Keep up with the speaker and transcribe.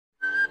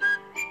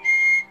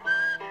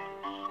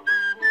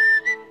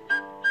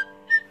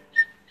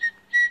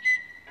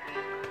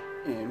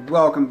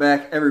welcome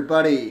back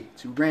everybody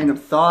to Random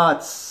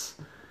Thoughts.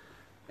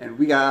 And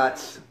we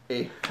got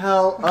a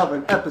hell of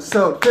an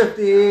episode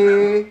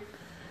 50.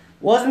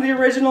 Wasn't the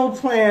original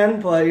plan,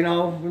 but you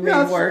know, we made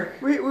it work.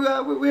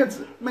 We had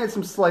made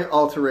some slight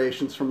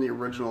alterations from the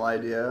original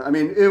idea. I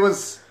mean, it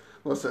was,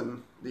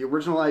 listen, the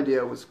original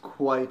idea was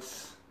quite...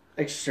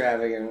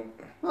 extravagant.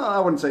 Well, I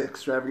wouldn't say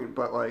extravagant,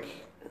 but like,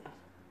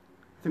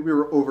 I think we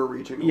were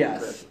overreaching a little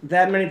bit.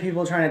 That many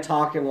people trying to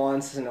talk at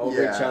once and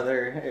over each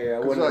other. Yeah,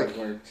 it wouldn't have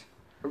worked.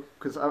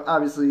 Because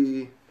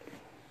obviously,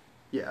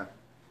 yeah,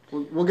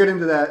 we'll get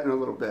into that in a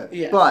little bit.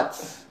 Yeah. But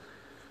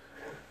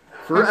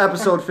for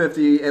episode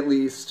 50, at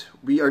least,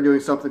 we are doing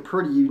something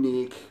pretty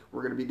unique.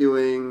 We're going to be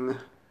doing,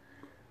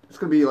 it's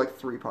going to be like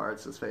 3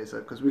 parts, let's face it,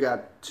 because we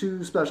got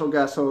 2 special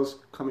guest hosts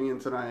coming in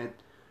tonight,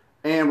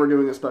 and we're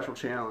doing a special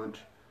challenge.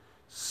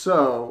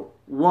 So,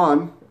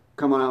 one,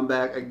 coming on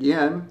back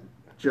again,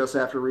 just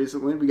after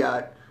recently, we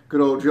got good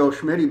old Joe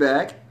Schmiddy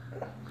back.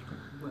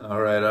 All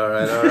right. He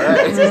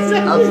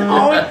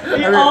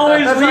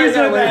always leaves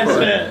with that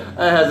shit.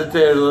 I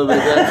hesitated a little bit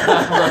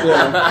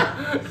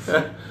that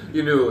time.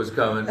 You knew it was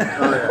coming. Oh,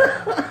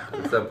 yeah.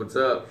 What's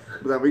up?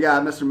 But then we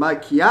got Mr.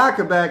 Mike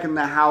Kianka back in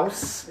the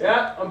house.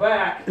 Yeah, I'm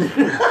back.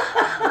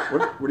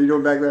 What are you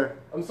doing back there?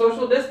 I'm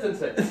social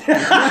distancing. this is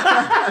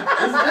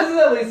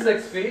at least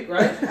 6 feet,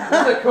 right? This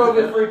is a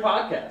COVID-free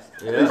podcast.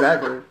 Yeah.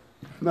 Exactly.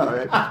 No,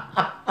 right?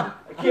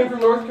 I came from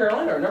North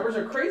Carolina. Our numbers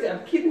are crazy.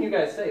 I'm keeping you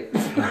guys safe.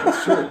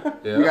 That's true.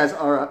 Yeah. You guys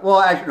are... Well,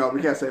 actually, no,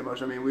 we can't say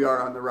much. I mean, we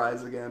are on the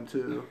rise again,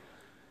 too.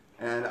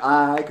 And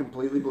I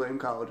completely blame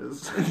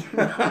colleges.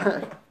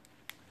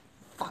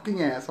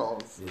 Fucking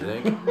assholes. You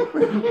think?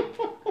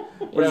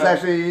 But it's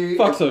actually...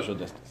 Fuck social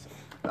distancing.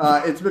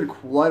 It's been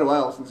quite a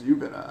while since you've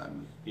been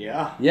on.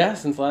 Yeah. Yeah,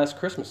 since last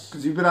Christmas.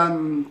 Because you've been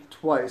on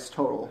twice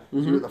total.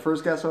 Mm-hmm. You were the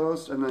first guest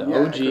host, and then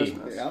the OG.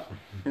 Christmas. Yep.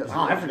 Yes.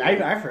 Oh, I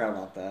forgot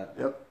about that.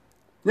 Yep.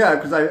 Yeah,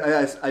 because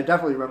I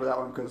definitely remember that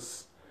one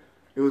because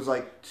it was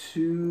like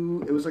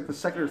it was like the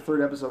second or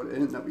third episode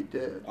in that we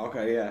did.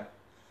 Okay, yeah.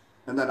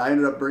 And then I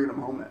ended up bringing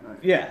him home that night.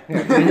 Yeah. I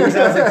was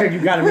like, dude, you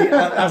gotta meet.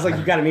 I was like,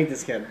 you gotta meet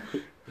this kid.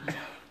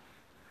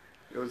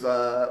 It was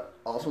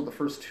also the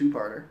first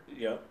 2-parter.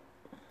 Yep.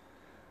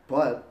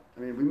 But I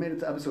mean, we made it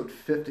to episode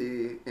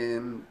 50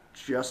 in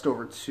just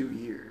over 2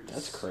 years.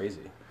 That's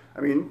crazy. I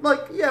mean,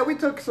 like, yeah, we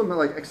took some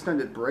like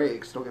extended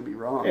breaks. Don't get me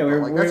wrong. Yeah,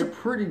 but, that's a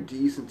pretty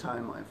decent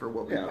timeline for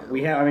what we do.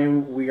 We have. I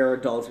mean, we are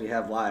adults. We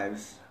have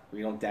lives.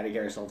 We don't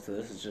dedicate ourselves to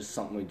this. It's just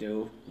something we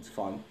do. It's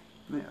fun.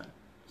 Yeah.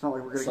 It's not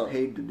like we're getting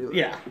paid to do it.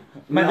 Yeah.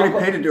 We're getting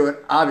paid to do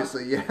it,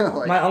 obviously. Yeah.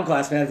 Like, my uncle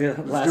asked me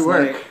that last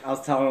night. I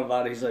was telling him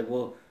about it. He's like,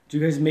 "Well, do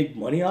you guys make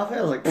money off it?"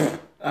 I was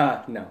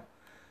like, "No."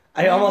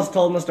 I almost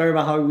told him a story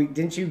about how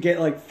didn't you get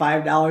like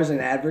 $5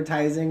 in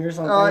advertising or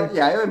something?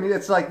 Yeah, I mean,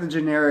 it's like the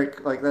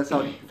generic, like, that's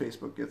how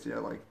Facebook gets you.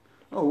 Like,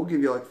 oh, we'll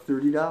give you like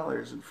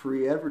 $30 in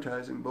free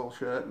advertising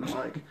bullshit, and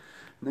like, and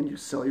then you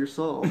sell your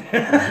soul.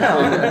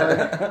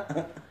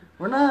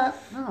 We're not,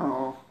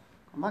 no.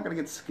 I'm not going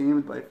to get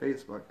scammed by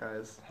Facebook,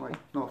 guys. Like,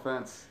 no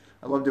offense.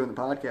 I love doing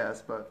the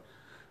podcast, but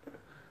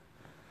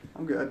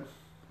I'm good.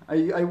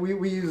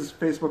 We use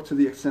Facebook to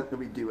the extent that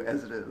we do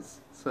as it is,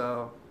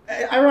 so...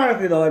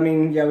 Ironically, though, I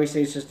mean, yeah, we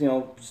say it's just,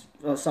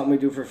 something we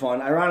do for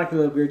fun. Ironically,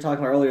 like we were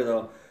talking about earlier,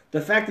 though,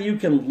 the fact that you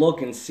can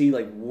look and see,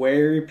 like,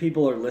 where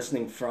people are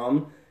listening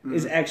from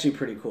is actually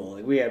pretty cool.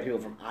 Like, we have people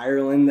from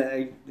Ireland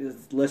that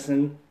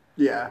listen.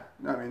 Yeah,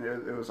 I mean,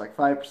 it was like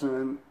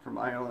 5% from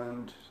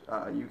Ireland,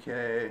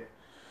 UK...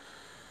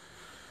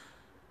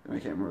 I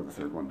can't remember the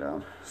third one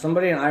down.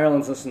 Somebody in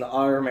Ireland's listening to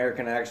our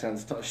American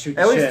accents. Shoot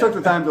At least shit. took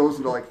the time to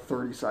listen to like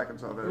 30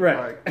 seconds of it.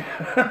 Right.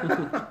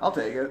 Like, I'll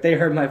take it. They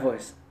heard my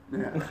voice.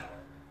 Yeah.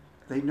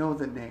 They know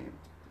the name.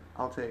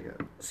 I'll take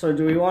it. So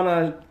do we want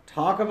to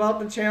talk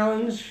about the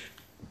challenge?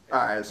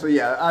 Alright, so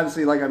yeah,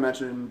 obviously, like I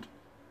mentioned,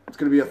 it's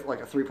going to be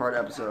like a 3-part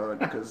episode,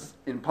 because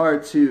in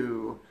part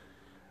 2,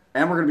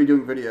 and we're going to be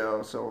doing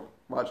video, so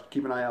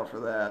keep an eye out for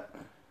that.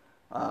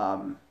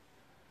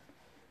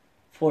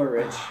 Poor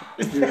Rich.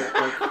 Dude,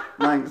 like,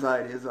 my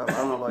anxiety is up. I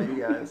don't know about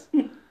you guys.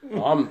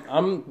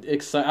 I'm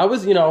excited.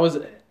 I was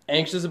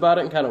anxious about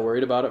it and kind of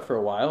worried about it for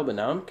a while, but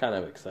now I'm kind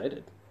of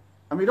excited.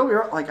 I mean, don't be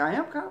wrong, like, I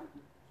am kind of,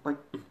 like,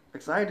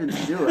 excited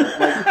to do it.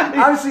 Like,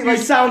 obviously, you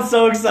sound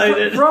so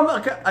excited.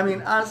 I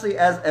mean, honestly,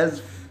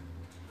 as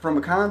from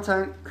a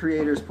content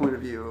creator's point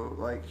of view,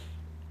 like,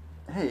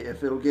 hey,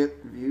 if it'll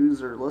get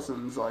views or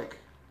listens, like,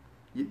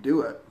 you do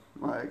it.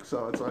 Like,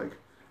 so it's like,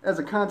 as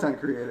a content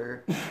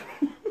creator,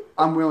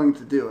 I'm willing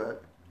to do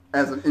it.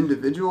 As an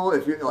individual,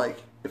 if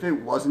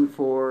it wasn't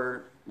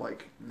for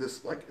like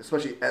this, like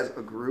especially as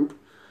a group,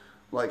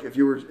 like if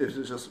it was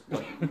just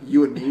like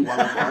you and me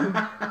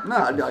 1-on-1, no,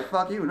 I'd be like,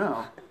 fuck you,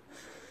 no.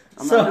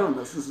 I'm not doing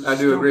this. This is I do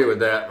stupid. agree with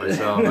that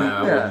myself.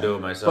 I wouldn't do it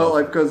myself. But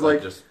like, because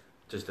like just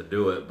to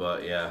do it,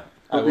 but yeah.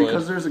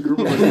 Because there's a group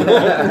of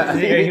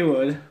yeah, you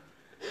would.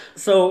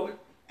 So,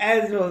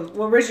 as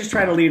what Rich is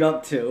trying to lead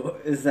up to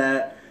is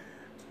that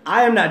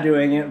I am not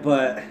doing it,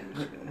 but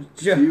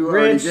you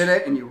already did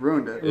it and you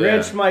ruined it.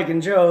 Rich, Mike,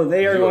 and Joe,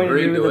 they are going to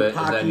do the and then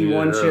Pocky you did it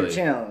one-chip early.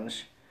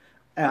 challenge.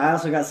 And I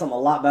also got something a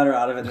lot better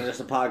out of it than just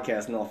a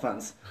podcast, no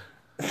offense.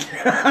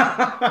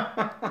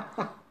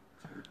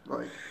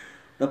 Like,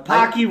 The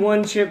Pocky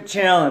One Chip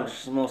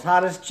Challenge, the most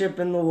hottest chip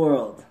in the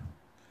world.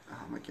 oh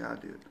my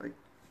god, dude. Like,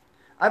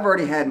 I've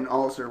already had an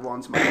ulcer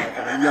once in my life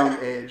at a young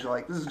age.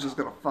 Like, this is just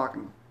gonna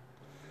fucking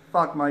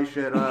fuck my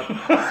shit up.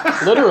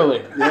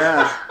 Literally.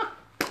 Yeah.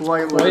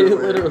 Quite Quite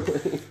literally.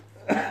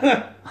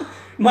 literally.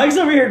 Mike's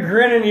over here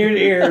grinning ear to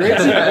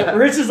ear.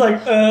 Rich is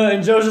like,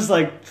 and Joe's just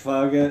like,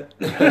 fuck it.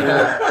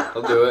 Yeah,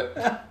 I'll do it.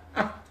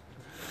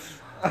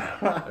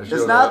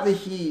 It's not the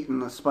heat and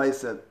the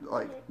spice that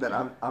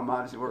I'm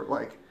honestly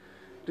like,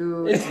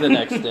 dude. It's the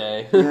next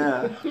day.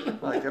 Yeah.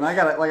 Like, and I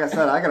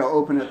gotta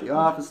open at the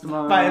office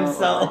tomorrow. By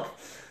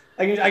himself.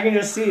 I can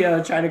just see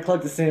trying to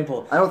collect the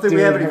sample. I don't think Dude,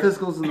 we have any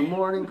physicals in the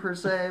morning per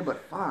se,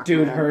 but fuck.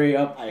 Dude, man. hurry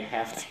up! I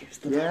have to use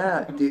the.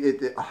 Yeah,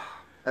 dude.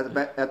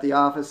 At the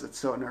office, it's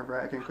so nerve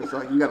wracking because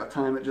like you gotta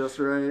time it just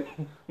right,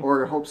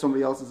 or hope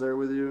somebody else is there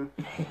with you.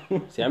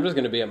 See, I'm just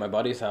gonna be at my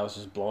buddy's house,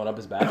 just blowing up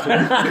his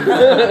bathroom.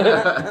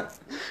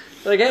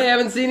 Like, hey,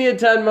 haven't seen you in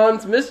 10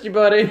 months. Missed you,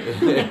 buddy.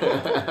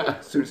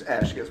 As soon as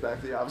Ash gets back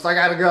to the office, I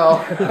gotta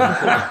go.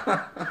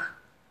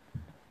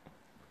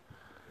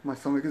 My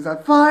stomach is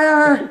on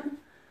fire.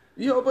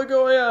 Yo,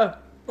 Bagoya.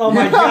 Oh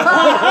my god!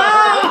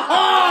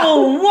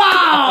 Oh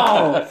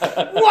wow!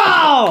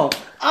 Wow!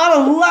 Out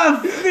of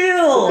left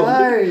field.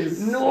 Nice.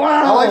 Wow!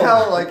 I like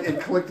how like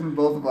it clicked in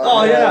both of us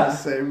at the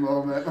same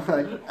moment.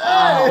 Like,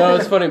 No,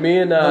 it's funny. Me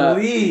and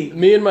league.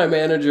 me and my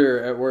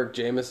manager at work,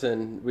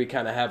 Jameson, we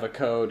kind of have a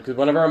code because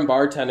whenever I'm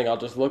bartending, I'll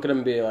just look at him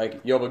and be like,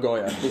 "Yo,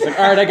 Bagoya." He's like,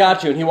 "All right, I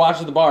got you," and he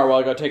watches the bar while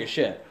I go take a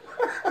shit.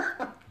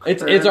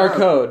 It's our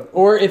code.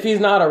 Or if he's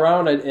not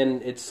around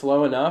and it's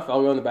slow enough,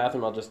 I'll go in the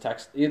bathroom. I'll just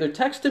text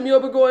him Yo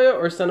Bagoya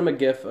or send him a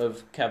gif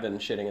of Kevin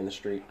shitting in the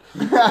street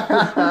or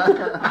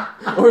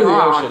the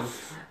ocean.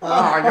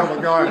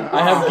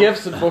 I have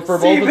gifs for both of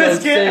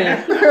those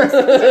same.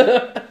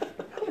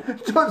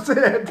 Don't say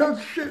that. Don't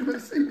shit in the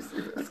sea.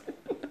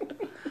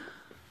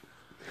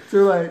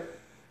 Too late.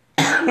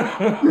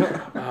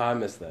 I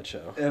missed that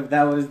show.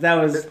 That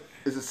was.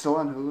 Is it still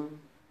on Hulu?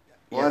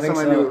 Yeah, I think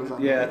so. I knew it was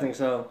on Yeah, Hulu. I think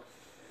so.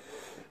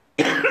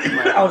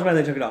 I was mad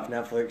they took it off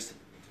Netflix.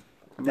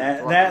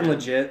 That and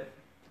Legit.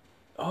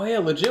 Oh yeah,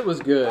 Legit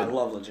was I good.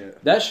 love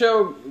Legit. That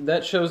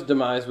show's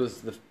demise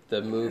was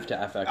the move to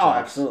FX. Oh,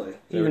 absolutely.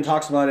 He even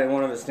talks about it in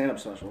one of his stand-up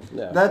specials.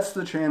 Yeah. That's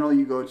the channel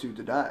you go to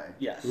die.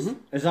 Yes.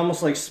 It's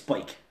almost like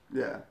Spike.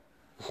 Yeah.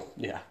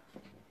 Yeah.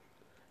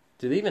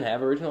 Do they even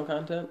have original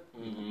content?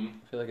 Mm-hmm.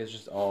 I feel like it's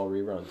just all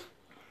reruns.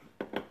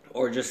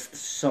 Or just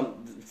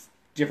some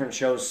different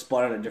shows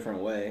spun in a different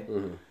way.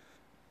 Mm-hmm.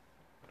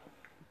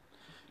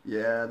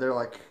 Yeah,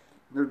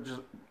 they're just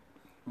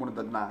one of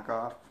the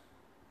knockoff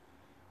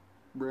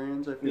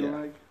brands, I feel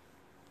like.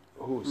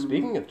 Oh,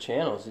 speaking of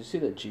channels, did you see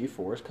that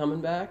G4 is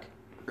coming back?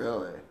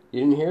 Really?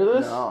 You didn't hear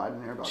this? No, I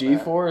didn't hear about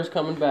G4 is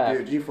coming back.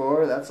 that. Dude,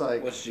 G4, that's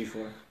like... What's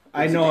G4?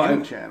 I I know. a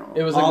game channel.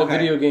 It was like the Okay.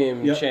 video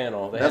game Yep.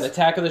 channel. They That's- had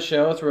Attack of the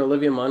Show. It's where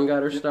Olivia Munn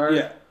got her start.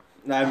 Yeah.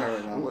 I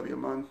remember now. Olivia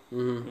Munn.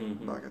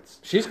 Mm-hmm. Buckets.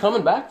 She's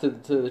coming back to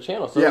the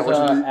channel. So Yeah, is, which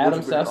would be Adam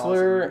pretty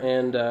Sessler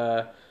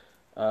awesome.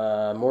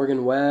 and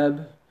Morgan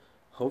Webb.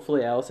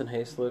 Hopefully Allison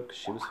Hayslip.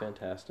 She was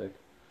fantastic.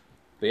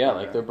 But yeah,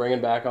 like they're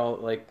bringing back all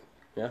like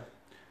yeah.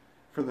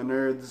 For the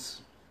nerds,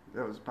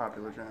 that was a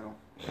popular channel.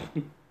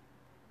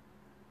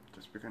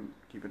 Just we couldn't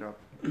keep it up.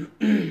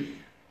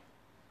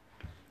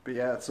 But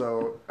yeah,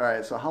 so,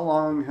 alright, so how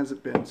long has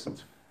it been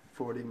since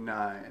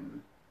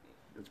 49?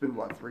 It's been,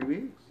 what, 3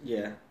 weeks?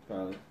 Yeah,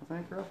 probably. I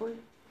think, roughly?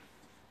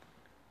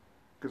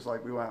 Because,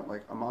 like, we went,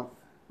 like, a month,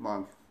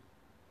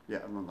 yeah,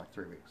 and then, like,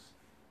 3 weeks.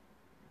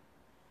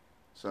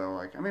 So,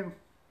 like, I mean,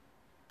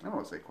 I don't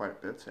want to say quite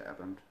a bit's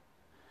happened.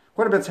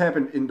 Quite a bit's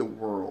happened in the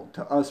world.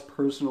 To us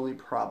personally,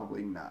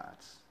 probably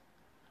not.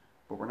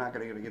 But we're not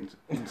going to get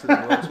into the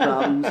world's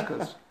problems,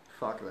 because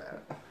fuck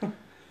that.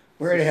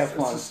 We're ready to have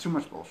fun. It's just too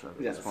much bullshit at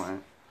this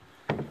point.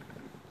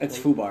 It's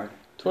FUBAR.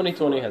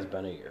 2020 has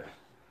been a year.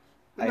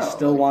 I No,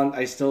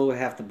 still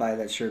have to buy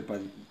that shirt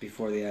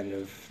before the end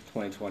of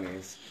 2020.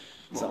 It's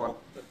What?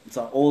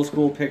 an old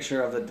school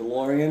picture of the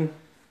DeLorean.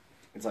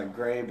 It's like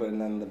gray, but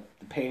then the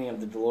painting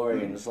of the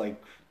DeLorean is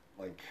like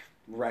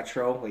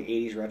retro, like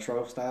 80s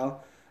retro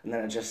style. And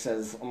then it just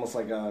says almost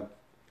like a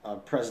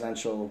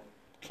presidential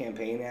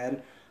campaign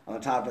ad. On the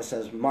top it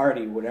says,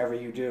 "Marty, whatever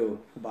you do."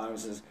 The bottom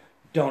says,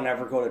 "Don't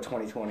ever go to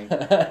 2020."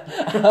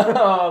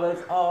 Oh,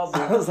 that's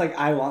awesome. I was like,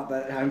 I want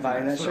that. I'm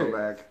buying that so shirt.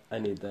 back. I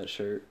need that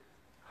shirt.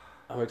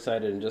 I'm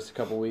excited. In just a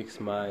couple weeks,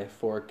 my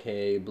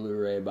 4K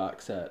Blu-ray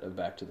box set of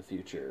Back to the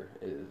Future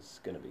is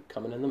going to be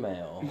coming in the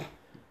mail,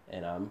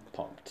 and I'm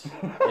pumped.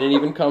 And it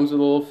even comes with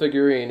a little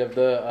figurine of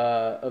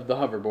the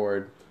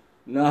hoverboard.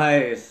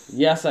 Nice.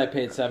 Yes, I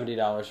paid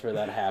 $70 for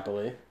that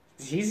happily.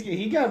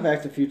 He got a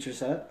Back to the Future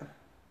set.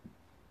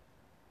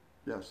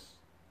 Yes.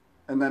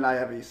 And then I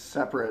have a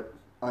separate,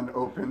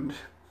 unopened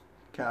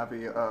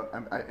copy of,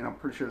 and I'm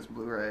pretty sure it's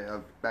Blu-ray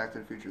of Back to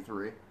the Future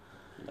 3.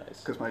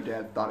 Nice. Because my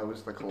dad thought it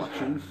was the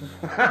collection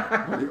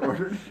when he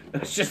ordered.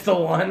 It's just the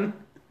one.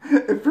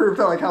 It proved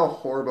like how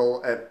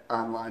horrible at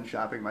online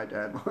shopping my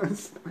dad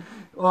was.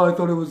 Oh, I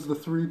thought it was the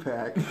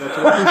 3-pack. That's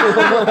what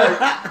people were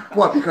like.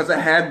 What? Because it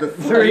had the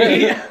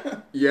 3?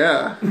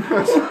 Yeah.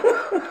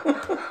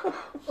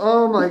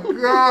 Oh my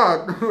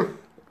god.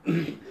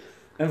 And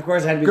of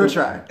course, it had to be Good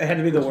try. It had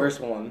to be the worst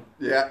one.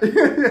 Yeah.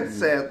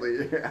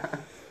 Sadly, yeah.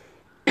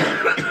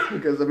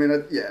 Because I mean,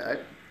 I'm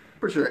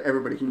pretty sure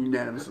everybody can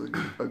unanimously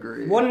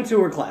agree. 1 and 2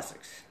 were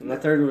classics, and the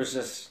third was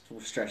just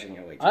stretching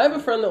it way too I have a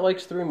friend that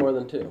likes 3 more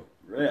than 2.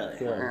 Really?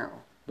 Yeah. Wow.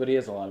 But he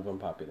has a lot of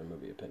unpopular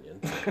movie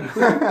opinions.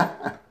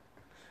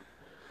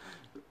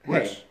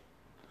 Which, Hey.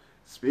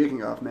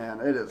 speaking of, man,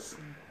 it is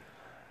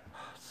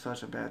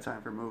such a bad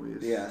time for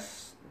movies.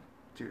 Yes.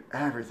 Dude,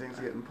 everything's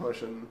getting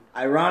pushing.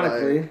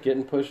 Ironically,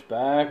 Getting pushed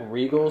back,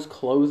 Regal's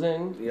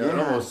closing. yeah. It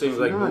almost seems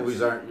it's like nuts. movies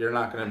you're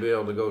not going to be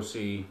able to go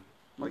see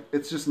Like,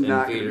 it's just in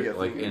not going to be a theater, thing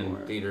like in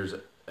anymore. theaters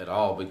at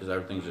all because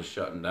everything's just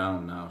shutting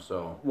down now.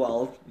 So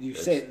Well, you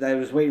say I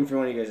was waiting for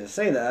one of you guys to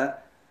say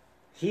that.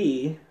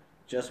 He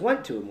just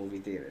went to a movie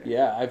theater.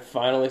 Yeah, I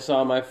finally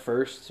saw my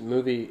first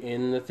movie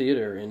in the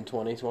theater in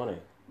 2020.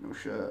 No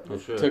shit. no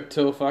shit. Took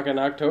till fucking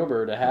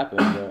October to happen,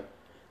 but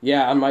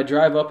yeah, on my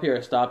drive up here,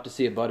 I stopped to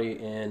see a buddy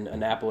in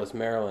Annapolis,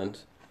 Maryland,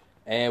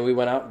 and we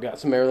went out and got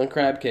some Maryland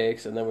crab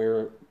cakes, and then we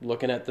were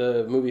looking at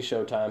the movie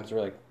show times.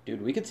 We're like,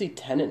 dude, we could see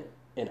Tenet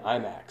in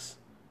IMAX.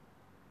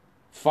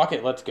 Fuck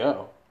it, let's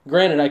go.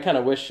 Granted, I kind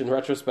of wish in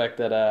retrospect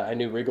that I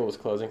knew Regal was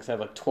closing because I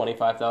had like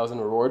 25,000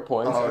 reward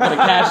points. Oh, I could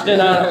have cashed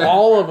in on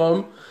all of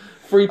them.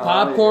 Free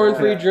popcorn, yeah.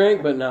 free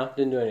drink, but no,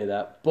 didn't do any of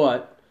that.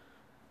 But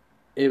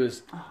it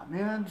was Oh,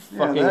 man. Fucking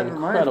that reminds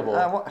me. incredible.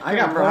 I I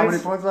got remember how many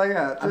points. points I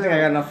got. I think I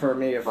got enough for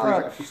me a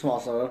Fuck.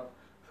 small soda.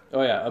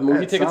 Oh yeah, a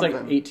movie That's ticket's like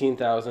something.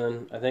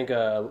 18,000. I think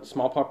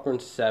small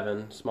popcorn's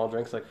 7. Small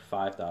drinks like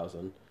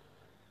 5,000.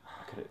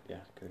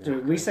 Could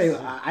Dude, I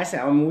say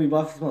I'm a movie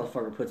buff. This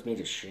motherfucker puts me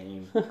to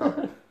shame.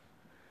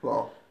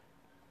 Well,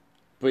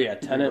 But yeah, go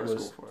Tenet to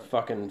was school for it.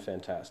 fucking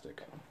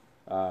fantastic.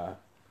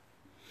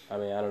 I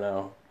mean, I don't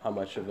know how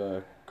much of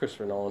a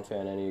Christopher Nolan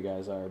fan any of you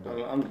guys are, but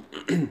I'm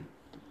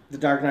The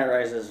Dark Knight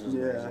Rises was an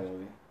Yeah. amazing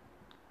movie.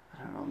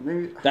 I don't know.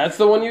 Maybe. that's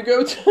the one you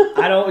go to.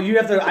 I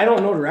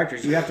don't know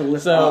directors. You have to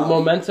listen. So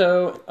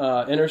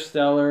Memento,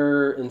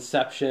 Interstellar,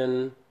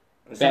 Inception,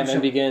 Batman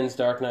Begins,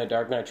 Dark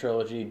Knight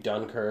Trilogy,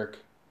 Dunkirk.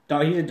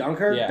 He did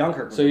Dunkirk. Yeah,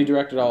 Dunkirk. Was so he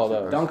directed all of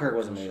those. Dunkirk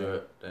was Oh, amazing.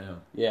 shit.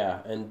 Damn. Yeah,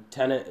 and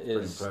Tenet Pretty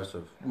is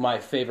impressive. my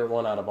favorite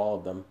one out of all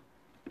of them.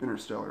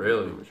 Interstellar.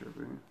 Really? What should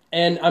be.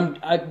 And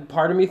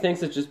part of me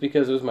thinks it's just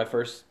because it was my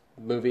first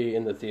movie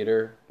in the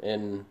theater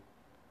in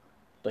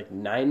like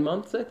 9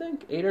 months, I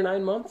think 8 or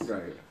 9 months.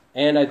 Right.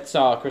 And I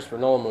saw a Christopher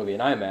Nolan movie in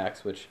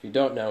IMAX, which if you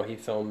don't know, he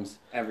films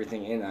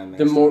Everything in IMAX.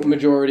 the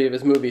majority of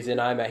his movies in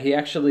IMAX. He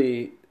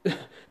actually,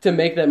 to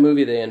make that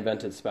movie, they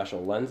invented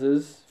special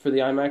lenses for the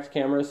IMAX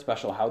cameras,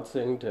 special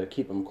housing to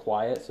keep them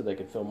quiet so they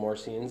could film more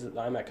scenes at the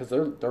IMAX because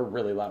they're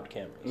really loud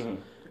cameras.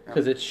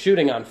 Because it's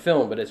shooting on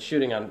film, but it's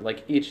shooting on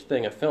like each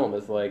thing of film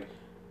is like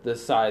the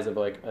size of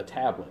like a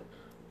tablet.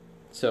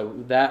 So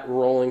that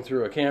rolling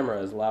through a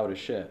camera is loud as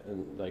shit,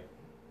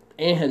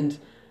 and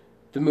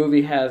the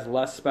movie has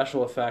less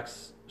special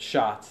effects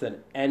shots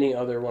than any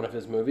other one of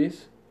his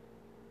movies.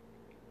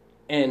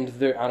 And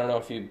there, I don't know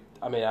if you,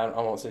 I mean, I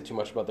won't say too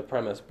much about the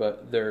premise,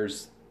 but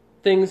there's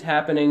things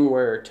happening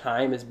where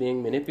time is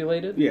being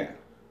manipulated. Yeah.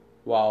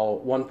 While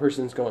one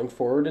person's going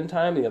forward in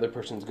time, the other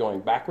person's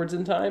going backwards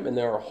in time, and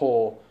there are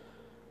whole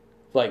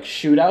like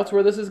shootouts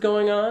where this is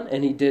going on,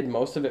 and he did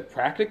most of it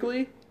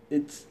practically.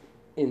 It's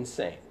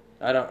insane.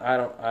 I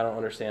don't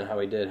understand how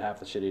he did half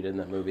the shit he did in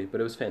that movie,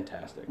 but it was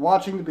fantastic.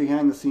 Watching the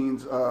behind the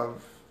scenes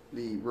of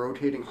the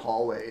rotating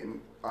hallway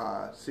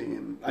and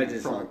scene I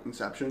did from saw it.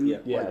 Inception, Yeah.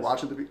 Yes. like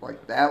watching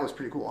that was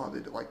pretty cool. How they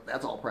did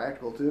that's all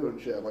practical too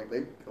and shit. Like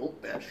they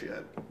built that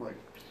shit. Like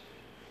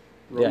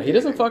Yeah, he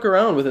doesn't rotating. fuck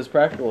around with his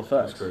practical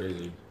That's effects.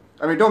 crazy.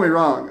 I mean, don't be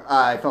wrong.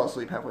 I fell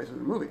asleep halfway through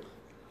the movie.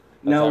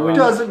 Now, ironic.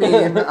 Doesn't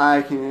mean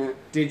I can't.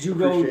 did you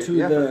go Appreciate to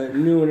the the effort.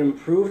 new and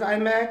improved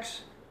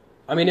IMAX?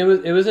 I mean, it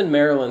was in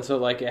Maryland, so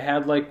like it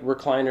had like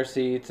recliner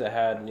seats, it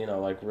had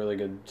like really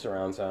good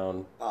surround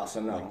sound.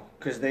 Also, no,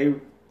 because they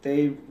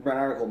read an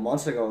article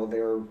months ago. They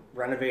were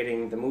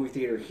renovating the movie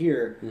theater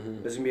here.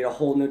 There's gonna be a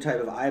whole new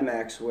type of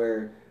IMAX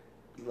where,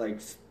 like,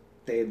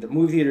 the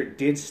movie theater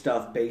did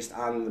stuff based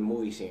on the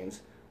movie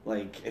scenes.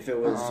 Like if it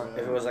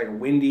was like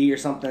windy or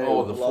something.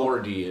 Oh, it the would blow.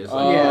 4D is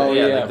Oh, like,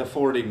 yeah. like the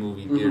 4D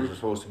movie theaters were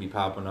supposed to be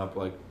popping up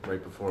like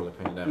right before the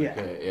pandemic.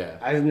 Yeah. Yeah.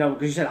 I didn't know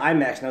because you said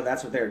IMAX. No,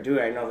 that's what they were doing.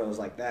 I didn't know if it was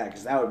like that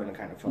because that would have been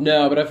kind of fun.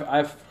 No, but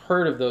I've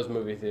heard of those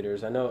movie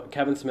theaters. I know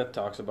Kevin Smith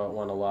talks about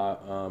one a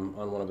lot on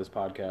one of his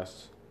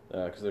podcasts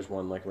because there's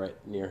one like right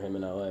near him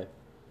in LA.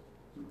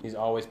 He's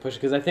always pushing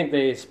because I think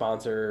they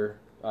sponsor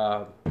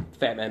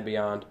Fat Man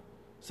Beyond,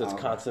 so it's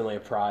constantly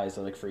a prize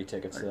of like free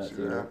tickets to that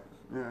theater.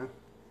 Yeah.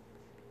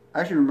 I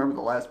actually remember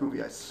the last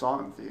movie I saw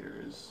in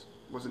theaters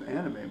was an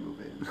anime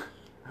movie.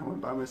 I went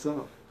by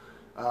myself.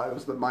 It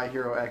was the My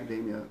Hero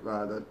Academia,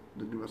 the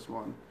newest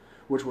one,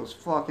 which was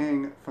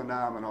fucking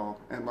phenomenal.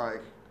 And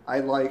like, I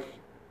like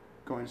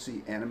going to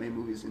see anime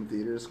movies in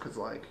theaters because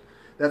like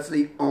that's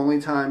the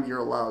only time you're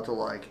allowed to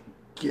like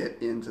get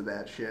into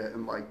that shit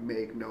and like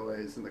make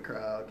noise in the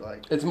crowd.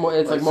 Like It's more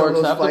more some of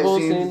those fight acceptable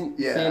scenes,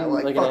 seeing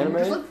like an fucking anime.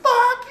 just like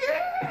fuck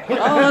yeah.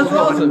 Oh, that's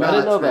awesome! I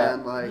didn't know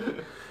that.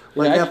 Man.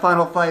 Like Yeah, that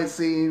final fight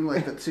scene,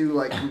 like the two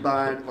like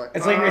combined, like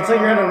It's like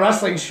you're in a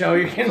wrestling show.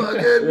 You can.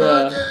 bucket,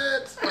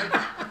 buckets. Like,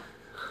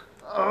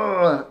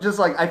 just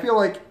like I feel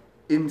like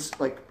in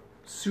like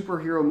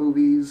superhero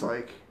movies,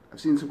 like I've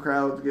seen some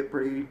crowds get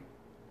pretty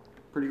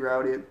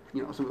rowdy at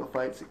some of the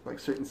fights, like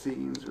certain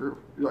scenes or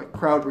like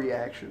crowd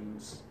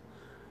reactions.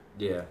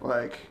 Yeah.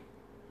 Like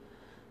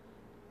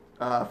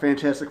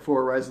Fantastic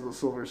Four: Rise of the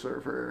Silver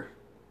Surfer,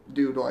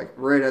 dude. Like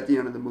right at the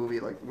end of the movie,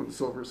 like when the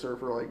Silver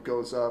Surfer like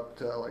goes up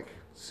to like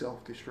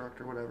self-destruct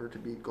or whatever to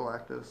beat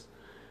Galactus,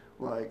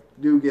 like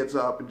dude gets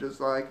up and just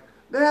like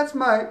that's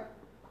my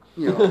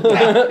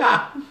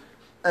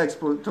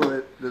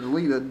expletive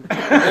deleted,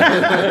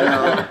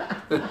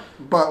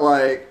 but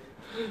like,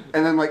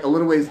 and then like a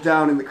little ways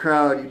down in the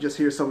crowd, you just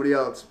hear somebody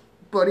else.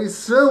 But he's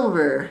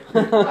silver.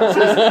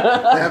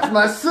 That's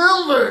my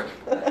silver.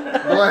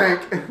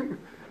 Like,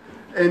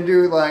 and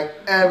dude, like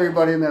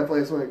everybody in that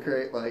place went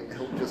crazy, like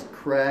just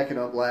cracking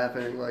up,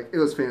 laughing. Like it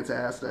was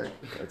fantastic.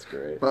 That's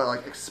great. But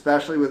like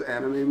especially with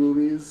anime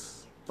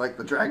movies, like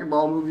the Dragon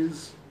Ball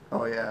movies.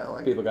 Oh yeah,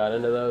 like People got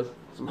into those.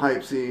 some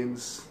hype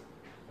scenes,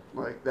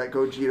 like that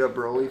Gogeta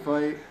Broly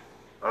fight.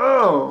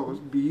 Oh, it was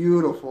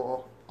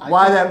beautiful.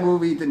 Why that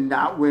movie did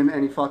not win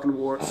any fucking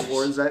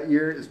awards that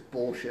year is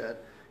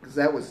bullshit. Because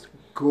that was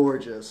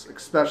gorgeous,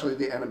 especially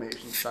the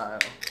animation style.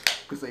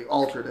 Because they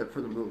altered it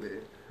for the movie.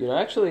 I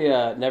actually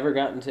never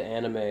got into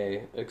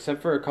anime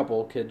except for a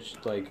couple kid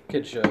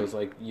shows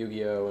like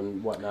Yu-Gi-Oh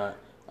and whatnot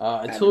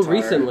until Avatar.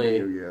 recently.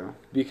 Yu-Gi-Oh.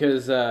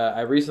 Because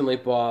I recently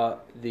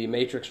bought the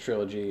Matrix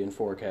trilogy in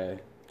 4K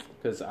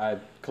because I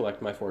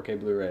collect my 4K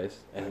Blu-rays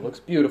and it looks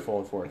beautiful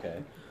in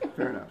 4K.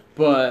 Fair enough.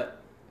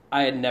 But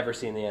I had never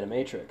seen the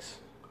Animatrix.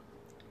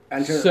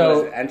 Enter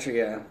So-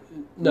 yeah.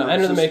 No, No,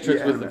 Enter the it's just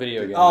Matrix the was the anime.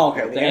 video game. Oh,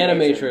 okay, The the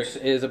Animatrix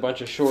Animatrix. is a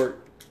bunch of short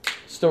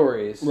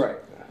stories, Right.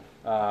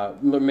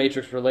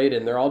 Matrix related,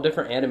 and they're all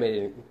different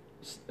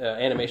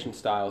animation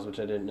styles, which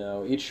I didn't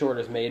know. Each short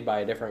is made by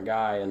a different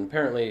guy, and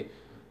apparently,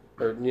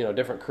 or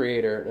different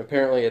creator. And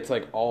apparently, it's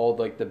like all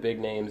like the big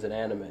names in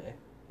anime,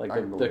 like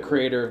the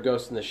creator of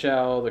Ghost in the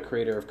Shell, the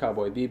creator of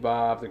Cowboy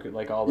Bebop,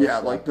 like all this. Yeah,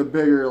 stuff. like the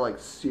bigger, like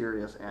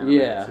serious anime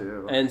Yeah,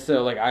 too. and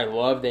so like I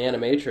loved the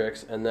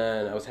Animatrix, and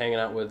then I was hanging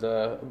out with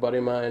a buddy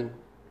of mine.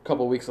 A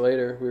couple weeks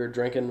later, we were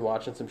drinking,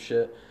 watching some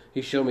shit.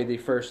 He showed me the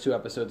first 2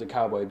 episodes of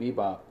Cowboy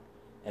Bebop,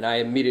 and I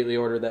immediately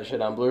ordered that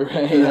shit on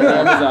Blu-ray and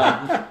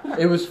Amazon.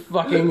 It was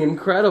fucking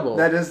incredible.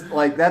 That is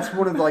like that's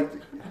one of the,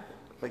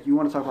 like you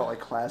want to talk about like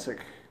classic,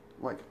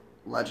 like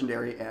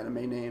legendary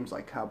anime names,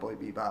 like Cowboy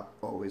Bebop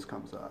always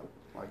comes up.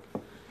 Like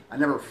I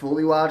never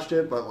fully watched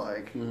it, but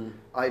like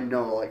I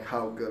know like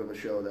how good of a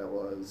show that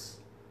was.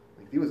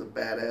 Like he was a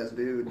badass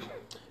dude.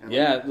 And,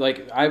 yeah,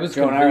 like I was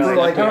Joe and I convinced were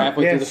like, after oh,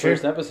 halfway yeah, through the sure.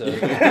 first episode.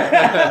 oh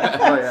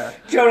yeah.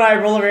 Joe and I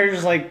roll over here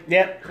just like,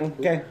 yep,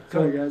 okay,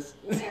 cool. Sorry guys.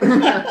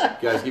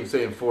 You guys keep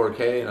saying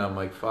 4K, and I'm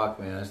like, fuck,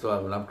 man, I still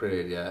haven't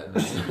upgraded yet.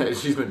 And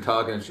she's been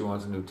talking, and she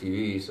wants a new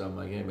TV, so I'm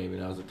like, hey, maybe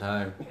now's the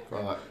time.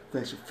 Fuck.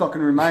 Thanks for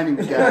fucking reminding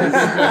me,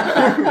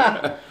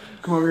 guys.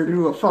 Come over here to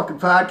do a fucking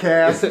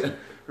podcast.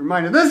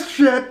 Reminding this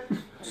shit.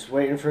 Just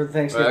waiting for Well,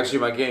 Thanksgiving. actually,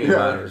 my gaming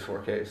monitor is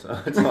 4K, so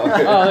it's all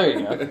good. Oh, there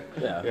you go.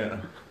 Yeah.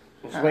 Yeah.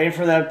 Just waiting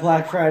for that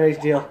Black Friday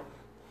deal.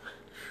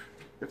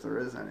 If there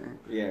is any.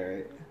 Yeah,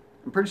 right.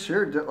 I'm pretty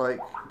sure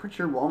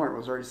Walmart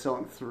was already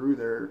selling through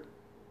their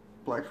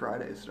Black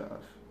Friday stuff.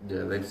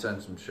 Yeah, they've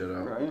sent some shit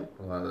out. Right.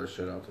 A lot of their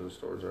shit out to the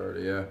stores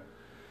already, yeah.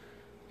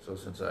 So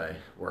since I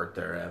work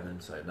there, I have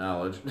inside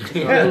knowledge.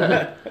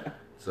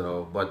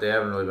 So, but they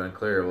haven't really been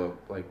clear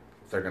like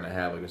if they're gonna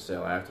have like a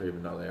sale after,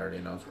 even though they already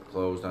announced we're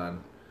closed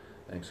on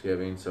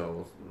Thanksgiving.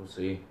 So we'll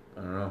see.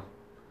 I don't know.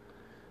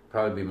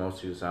 Probably be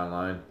mostly just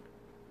online.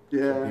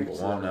 Yeah. People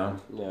won't now.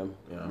 Yeah. You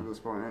At know. this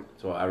point.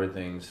 So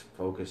everything's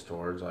focused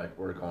towards like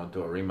we're going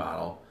through a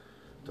remodel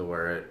to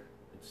where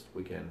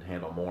we can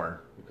handle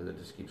more because it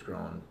just keeps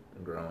growing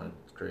and growing.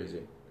 It's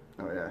crazy.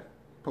 Oh yeah.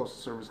 Postal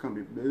service gonna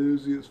be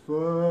busy as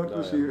fuck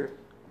this yeah. year.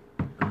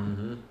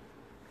 Mm-hmm.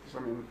 So,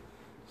 I mean,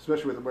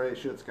 especially with the way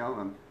shit's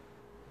going.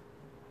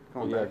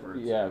 Going backwards.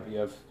 You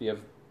have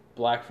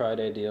Black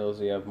Friday deals.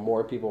 You have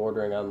more people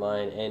ordering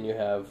online, and you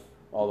have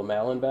all the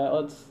mail-in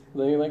ballots.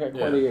 Then you got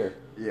quite a year.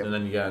 Yep. And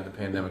then you got the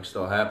pandemic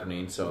still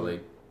happening, so they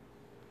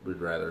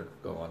would rather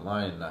go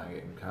online and not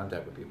get in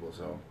contact with people.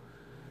 So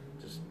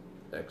just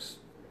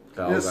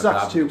And it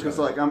sucks too because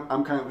like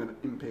I'm kind of an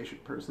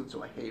impatient person,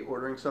 so I hate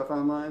ordering stuff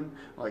online.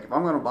 Like if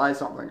I'm gonna buy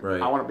something,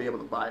 Right. I want to be able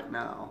to buy it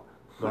now.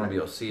 You want to be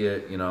able to see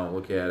it,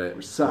 look at it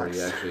Which before you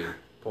sucks. actually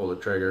pull the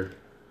trigger.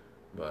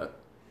 But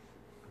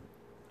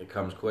it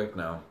comes quick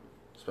now,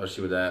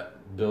 especially with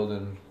that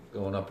building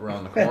going up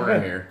around the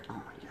corner here. Oh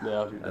my Yeah.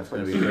 god, dude, That's that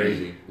going to place- be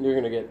crazy. You're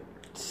gonna get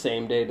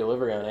same day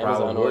delivery on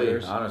Amazon Probably,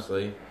 orders.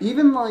 honestly.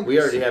 Even like We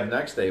already have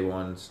next day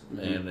ones,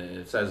 and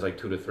it says like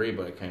 2 to 3,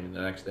 but it came in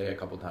the next day a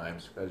couple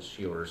times because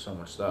she orders so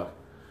much stuff.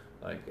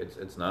 Like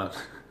it's nuts.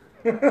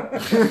 Wait,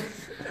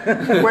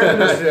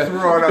 just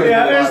throw it on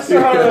Yeah, just throw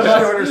it on the bus.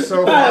 She orders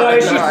so By the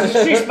way, fucking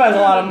much. she spends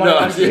a lot of money No,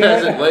 on she skiing.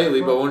 hasn't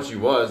lately, but when she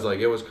was, like,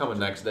 it was coming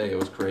next day. It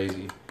was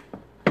crazy.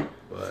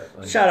 But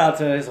like, Shout out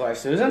to his wife,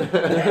 Susan.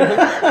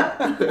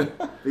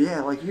 But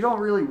yeah, like you don't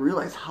really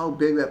realize how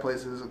big that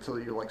place is until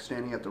you're like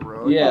standing at the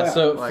road. Yeah, Oh, yeah.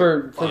 so Like-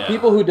 for Yeah.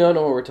 people who don't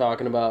know what we're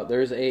talking about,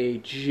 there's a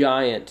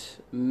giant,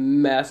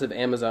 massive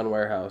Amazon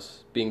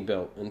warehouse being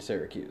built in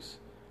Syracuse.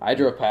 I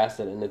drove past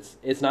it, and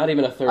it's not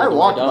even a third I of the way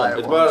walked by done. it.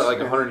 it's about like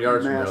It's 100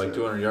 yards from here, massive. like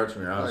 200 yards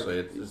from here, honestly.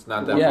 Like, It's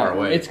not that Yeah, far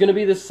away. it's going to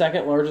be the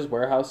second largest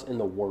warehouse in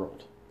the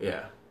world.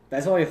 Yeah.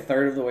 That's only a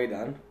third of the way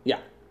done. Yeah.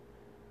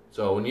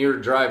 So when you're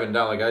driving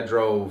down, like I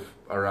drove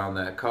around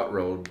that cut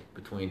road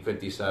between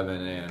 57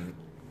 and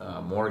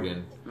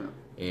Morgan,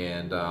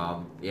 and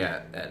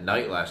yeah, at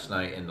night last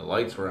night, and the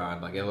lights were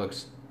on. Like it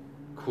looks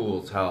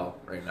cool as hell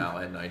right now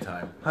at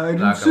nighttime. Hide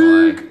Not and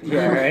gonna seek.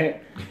 Yeah,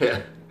 right? lie. Yeah.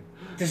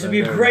 This would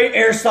be a great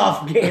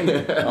airsoft game.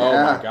 Oh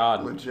Yeah, my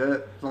god.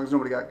 legit. As long as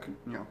nobody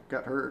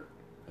got hurt.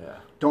 Yeah.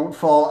 Don't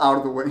fall out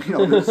of the way.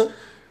 There's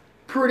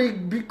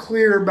pretty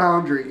clear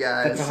boundary,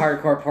 guys. That's a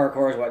hardcore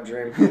parkour is what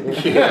dream.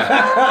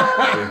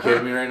 Yeah. Are you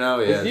kidding me right now?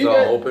 Yeah, Have it's you all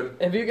guys- open.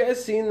 Have you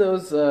guys seen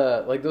those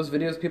like those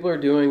videos people are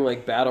doing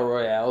like battle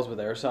royales with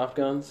airsoft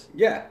guns?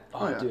 Yeah.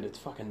 Oh, yeah. dude, it's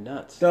fucking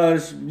nuts.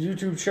 Does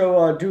YouTube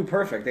show Do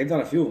Perfect? They've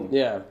done a few of them.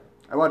 Yeah.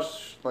 I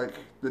watched like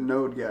the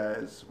Node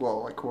guys.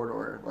 Well, like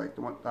Corridor, like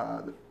the one,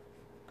 the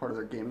part of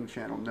their gaming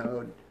channel,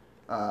 Node.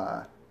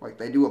 Like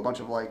they do a bunch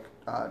of like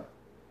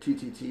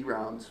TTT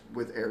rounds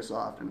with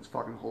airsoft, and it's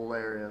fucking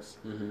hilarious.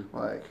 Mm-hmm.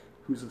 Like,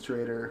 who's the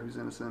traitor? Who's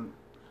innocent?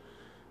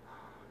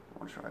 I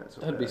want to try it.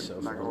 So That'd be bad. so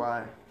I'm not fun. gonna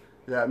lie.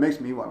 Yeah, it makes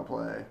me want to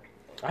play.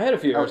 I had a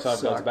few That would airsoft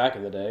guns suck. back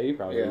in the day. You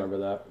probably Yeah. remember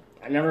that.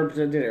 I never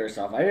did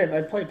airsoft.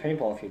 I played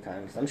paintball a few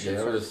times. I'm sure.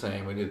 Yeah, we're the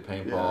same. We did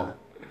paintball, Yeah.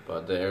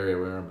 but the area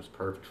we were in was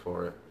perfect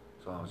for it.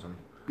 It's awesome.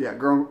 Yeah,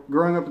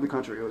 growing up in the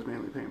country, it was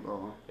mainly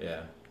paintball,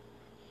 Yeah.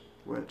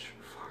 which,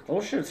 fuck,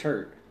 Those shits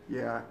hurt.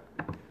 yeah.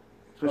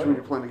 Especially when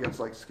you're playing against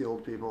like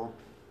skilled people.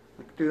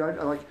 Like, dude, I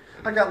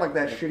got like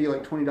that shitty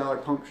like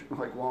 $20 pump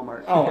like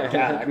Walmart. Oh my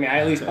god! I mean,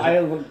 I I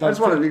just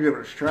wanted to give it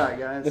a try,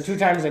 guys. The 2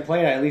 times I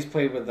played, I at least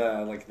played with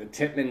like the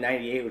Titman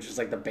 98, which is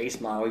like the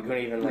base model. You couldn't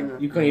even Yeah.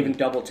 you couldn't even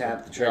double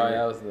tap the Oh, trigger.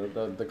 yeah, that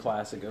was the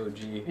classic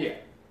OG. Yeah.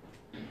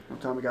 One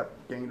time we got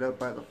ganged up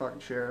by the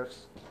fucking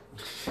sheriffs.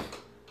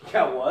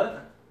 Got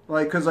what?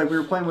 Like, cause like we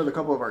were playing with a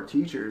couple of our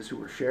teachers who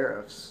were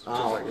sheriffs. So,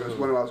 Oh. like it was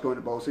when I was going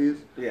to BOCES.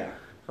 Yeah.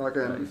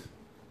 Fucking Nice.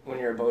 When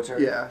you're a boater.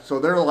 yeah. So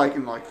they're like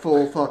in like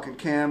full fucking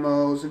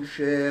camos and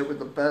shit with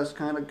the best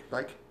kind of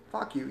like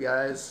fuck you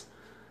guys.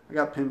 I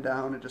got pinned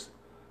down and just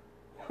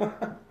it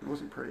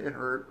wasn't pretty. It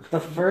hurt.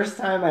 The first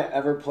time I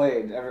ever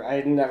played,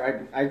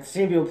 I'd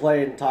seen people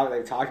play and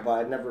they talked about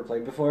it. I'd never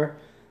played before.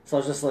 So I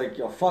was just like,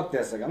 yo, fuck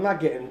this. Like, I'm not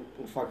getting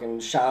fucking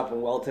shot up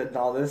and welted and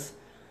all this.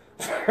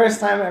 First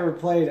time I ever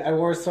played, I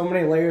wore so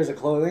many layers of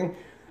clothing.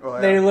 Oh,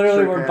 yeah. They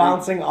literally Straight were panty.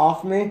 bouncing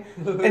off me.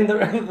 And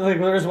like,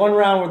 there was one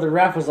round where the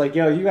ref was like,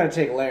 yo, you gotta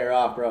take a layer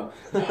off, bro.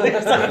 He's like,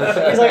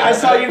 I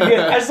saw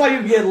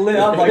you get lit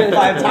up like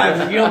 5 times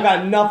and you don't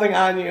got nothing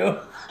on you.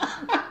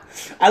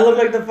 I look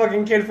like the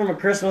fucking kid from A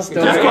Christmas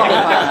Story.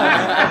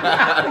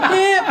 I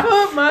can't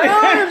put my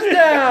arms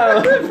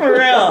down. For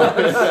real.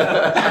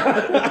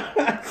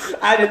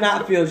 I did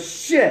not feel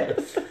shit.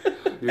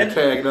 You're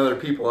tagging other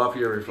people off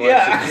your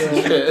reflections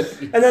and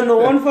shit. And then the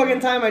one fucking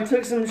time I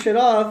took some shit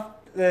off,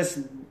 this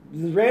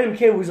random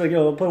kid was like,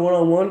 yo, play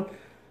one-on-one.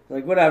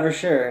 Like, whatever,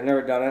 sure.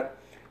 Never done it.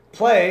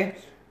 Play.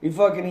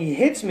 He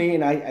hits me,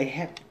 and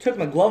I took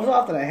my gloves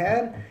off that I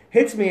had,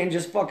 hits me, and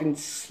just fucking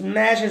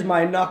smashes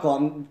my knuckle.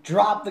 And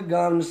drop the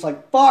gun, just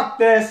like, fuck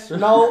this.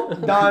 No,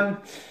 done.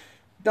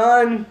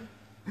 Done.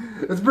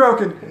 It's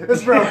broken.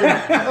 It's broken.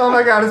 Oh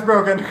my god, it's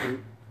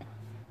broken.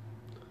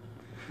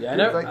 Yeah,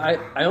 It's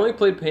I only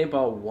played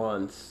paintball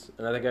once,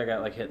 and I think I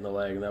got like hit in the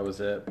leg, and that was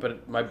it.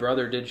 But my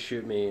brother did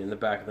shoot me in the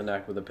back of the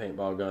neck with a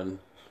paintball gun.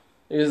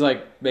 He was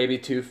like maybe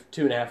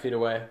 2.5 feet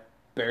away,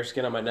 bare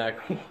skin on my neck.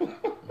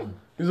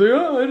 He's like,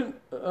 oh,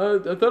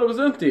 I thought it was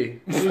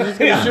empty. I was just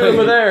gonna shoot him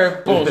with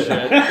air.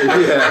 Bullshit.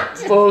 Yeah.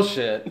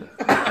 Bullshit.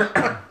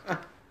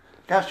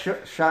 Got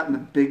shot in the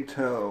big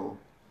toe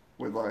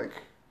with like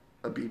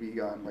a BB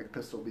gun, like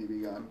pistol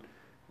BB gun,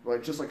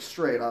 like just like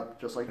straight up,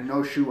 just like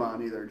no shoe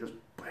on either, just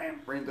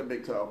bam, right in the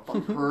big toe.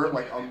 Fucking hurt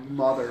like a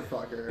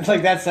motherfucker. It's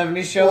like that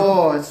 70s show.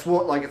 Oh, it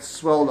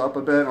swelled up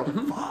a bit. I was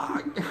like,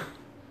 fuck.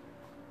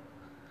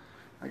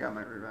 I got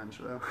my revenge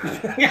though.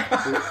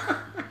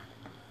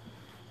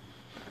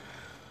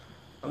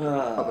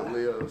 Up at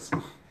Leo's.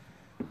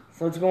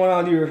 So what's going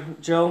on here,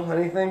 Joe?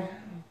 Anything?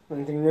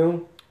 Anything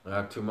new?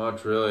 Not too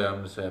much, really.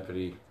 I'm just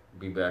happy to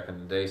be back on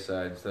the day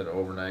side instead of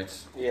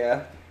overnights.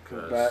 Yeah.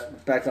 'Cause-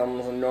 Back to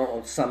almost a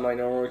normal,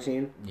 semi-normal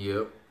routine.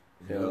 Yep.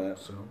 Feel Yep.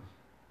 that. So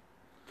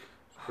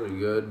it's pretty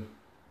good.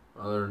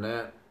 Other than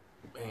that,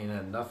 ain't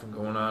had nothing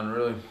going on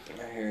really.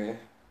 I hear you.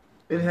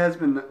 It has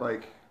been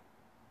like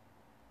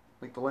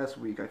the last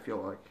week. I feel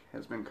like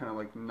has been kind of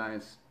like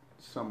nice,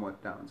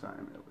 somewhat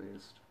downtime at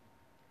least.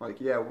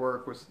 Like yeah,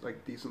 work was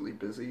like decently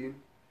busy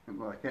and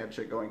like had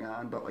shit going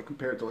on, but like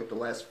compared to like the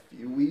last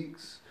few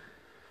weeks,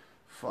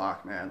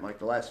 fuck man, like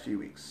the last few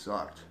weeks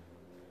sucked.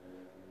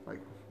 Like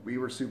we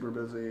were super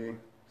busy,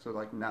 so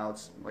like now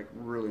it's like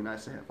really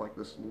nice to have like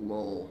this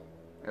lull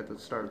at the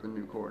start of the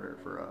new quarter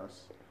for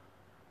us.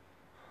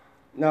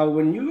 Now,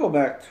 when you go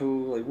back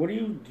to like, what do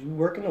you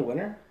work in the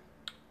winter?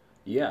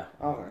 Yeah.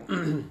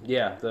 Okay.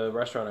 Yeah, the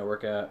restaurant I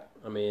work at.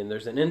 I mean,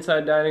 there's an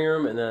inside dining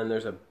room, and then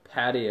there's a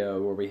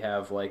patio where we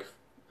have like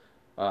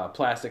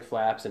plastic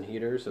flaps and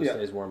heaters, so it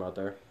stays warm out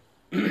there.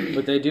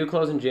 But they do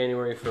close in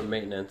January for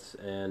maintenance,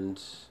 and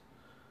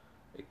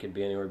it could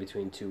be anywhere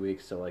between 2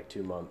 weeks to like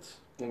 2 months.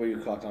 And where you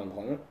collect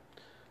unemployment?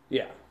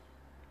 Yeah.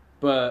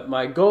 But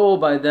my goal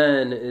by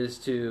then is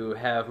to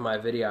have my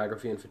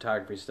videography and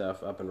photography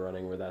stuff up and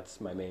running, where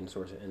that's my main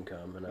source of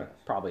income, and I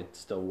probably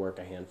still work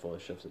a handful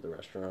of shifts at the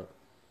restaurant.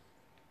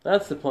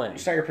 That's the plan. You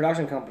start your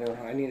production company.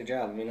 I need a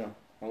job. Let me know.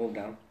 I'll move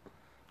down.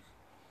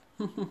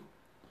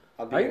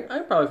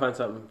 I'd probably find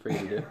something for you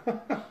to do.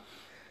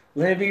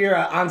 Let me be your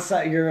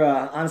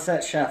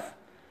on-set chef.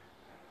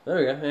 There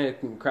we go. Hey,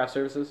 craft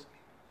services.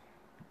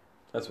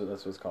 That's what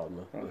it's called.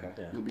 Okay.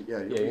 Yeah. You'll be,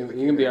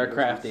 You can be our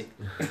crafty.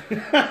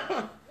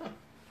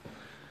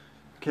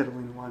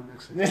 Catalina wine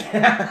mixer.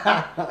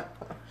 The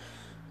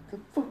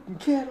fucking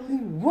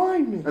Catalina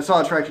wine mixer. I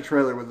saw a tractor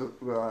trailer with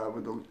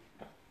the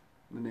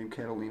name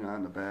Catalina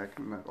on the back,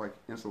 and that, like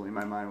instantly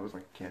my mind was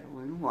like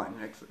Catalina wine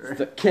mixer. It's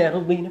the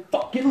Catalina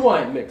fucking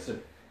wine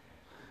mixer.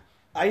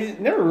 I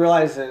never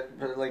realized it,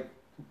 but like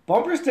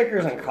bumper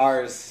stickers on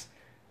cars,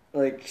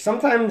 like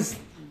sometimes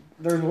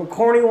they're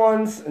corny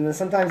ones, and then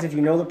sometimes if you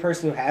know the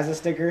person who has a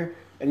sticker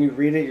and you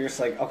read it, you're just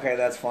like, okay,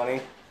 that's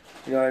funny.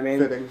 You know what I mean?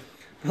 Fitting.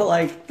 But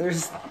like,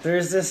 there's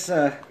this.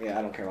 Yeah,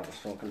 I don't care about the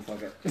smoking.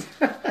 Fuck it.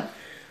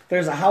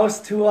 There's a house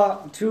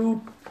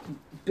two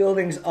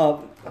buildings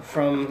up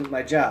from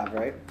my job,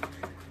 right?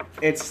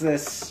 It's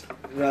it's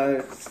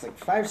like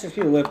 5 or 6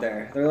 people live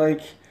there. They're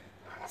like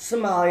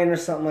Somalian or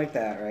something like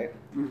that, right?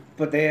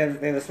 But they have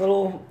this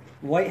little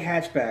white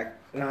hatchback,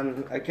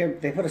 and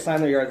they put a sign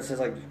in their yard that says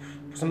like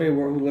somebody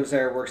who lives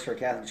there works for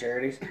Catholic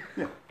Charities.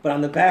 Yeah. But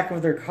on the back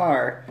of their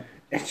car,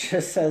 it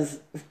just says,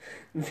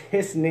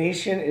 "This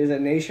nation is a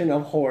nation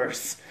of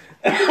horse."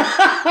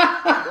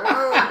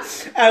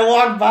 I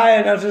walked by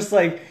and I was just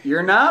like,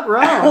 You're not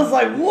wrong. I was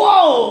like,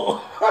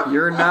 whoa!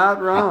 You're not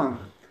wrong.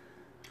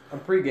 I'm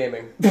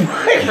pre-gaming.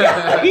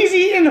 He's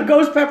eating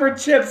ghost pepper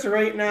chips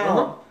right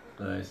now.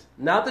 Nice.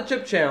 Not the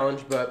chip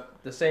challenge, but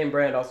the same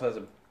brand also has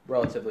a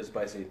relatively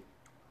spicy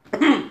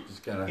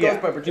Just kind of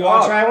ghost pepper chip. Do you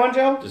want to try one,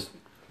 Joe? just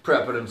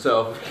prepping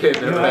himself,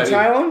 getting it You want ready, to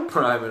try one?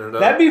 priming it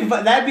up.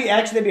 That'd be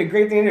a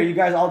great thing to do. You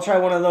guys all try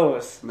one of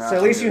those. No, So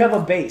at least I'm you good.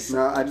 have a base.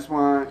 No, I just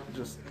want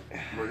to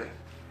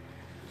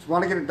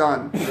get it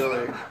done.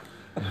 Really,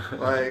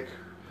 like.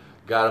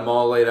 Got them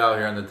all laid out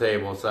here on the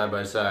table, side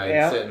by side,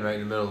 Yeah. sitting right in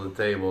the middle of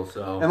the table.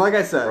 So And like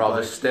I said, we're all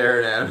like, just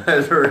staring at them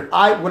as we're.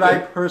 would I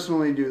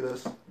personally do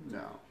this?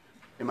 No.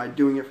 Am I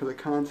doing it for the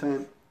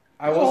content?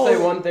 I will say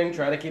one thing: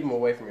 try to keep them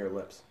away from your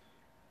lips.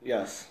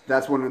 Yes.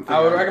 That's one thing. I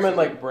would recommend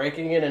like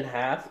breaking it in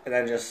half, And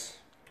then just...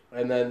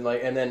 and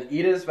then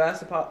eat it as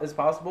fast as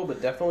possible,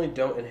 but definitely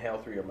don't inhale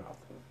through your mouth.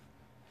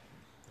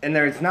 And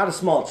it's not a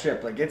small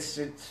chip. Like, it's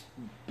Yeah,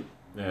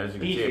 as you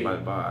can see beefy. it by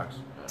the box.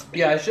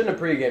 Yeah, I shouldn't have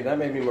pre-gamed. That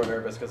made me more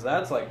nervous because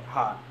that's like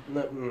hot.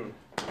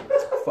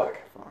 Fuck.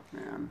 Fuck,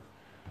 man.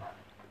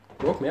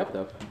 Woke me up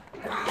though.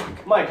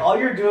 Mike, all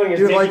you're doing is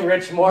Dude, making like,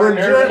 Rich more legit,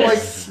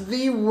 nervous. like,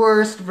 the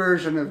worst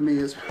version of me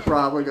is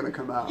probably going to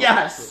come out.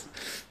 Yes!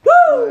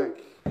 Woo! Like,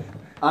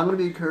 I'm going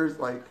to be cursed,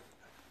 like,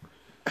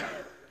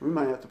 we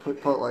might have to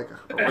put like,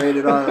 a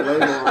rated R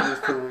label on this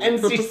thing.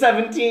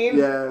 NC-17?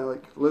 Yeah,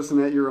 like, listen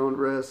at your own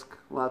risk.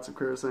 Lots of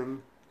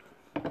cursing.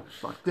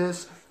 Fuck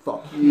this.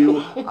 Fuck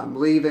you. I'm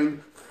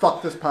leaving.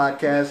 Fuck this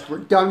podcast. We're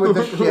done with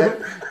this shit.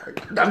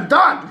 Like, I'm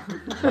done.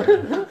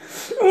 I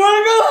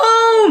wanna go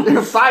home!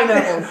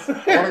 Pineapples. I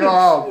want to go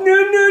home.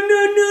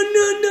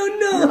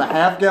 No. I got a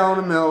half gallon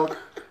of milk.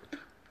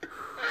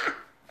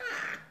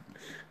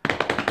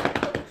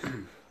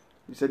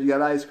 You said you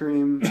got ice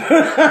cream.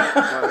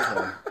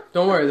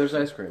 Don't worry, there's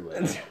ice cream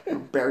later. I'll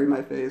bury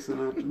my face in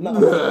it.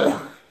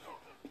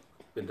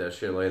 Get that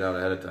shit laid out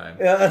ahead of time.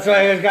 Yeah, that's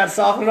why I got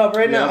softened up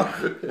right now.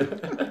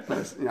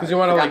 Because you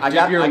wanna, like,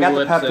 dip your I got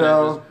lips the in it,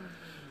 Pepto.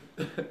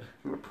 I'm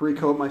gonna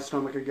pre-coat my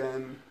stomach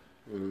again.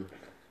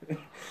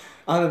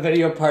 On the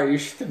video part, you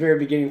should, at the very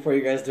beginning before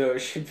you guys do it, we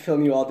should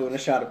film you all doing a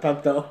shot of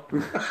Pepto.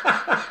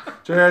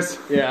 Cheers.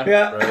 Yeah.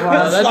 Yeah.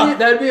 Right.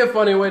 That'd be a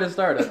funny way to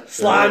start it.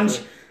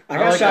 Slunge. I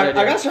got like shot. that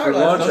I idea. got shot For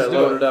lunch, glass. I Let's do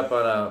loaded up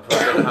on a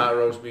fucking hot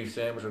roast beef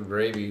sandwich with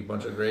gravy, a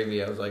bunch of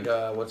gravy. I was like,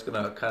 what's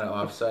gonna kind of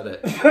offset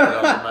it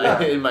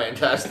in my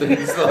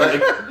intestines,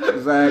 like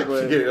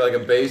Exactly. to get like a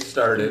base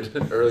started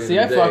early See,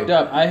 in I the day. fucked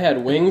up. I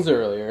had wings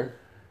earlier,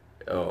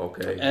 Oh,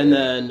 okay. And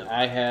then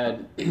I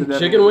had that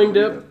chicken wing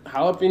really dip,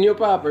 jalapeno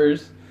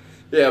poppers.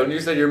 Yeah, when you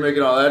said you're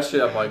making all that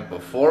shit, I'm like,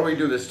 before we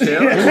do this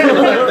challenge?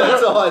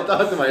 That's all I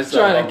thought to myself.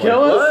 Trying to I'm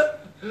kill like, us?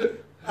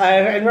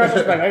 What? In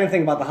retrospect, I didn't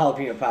think about the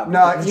jalapeno pop.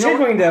 No, the you know chicken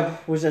what- wing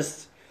dip was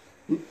just.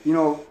 You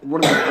know,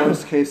 one of the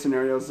worst case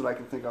scenarios that I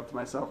can think of to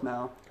myself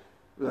now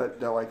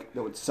that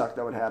would suck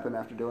that would happen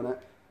after doing it,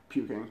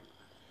 puking.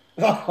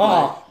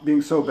 Oh, Like,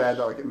 being so bad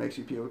that like it makes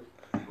you puke.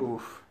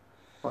 Oof.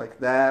 Like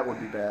that would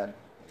be bad.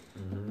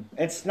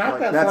 it's not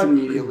Like that that's fun.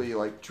 immediately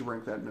like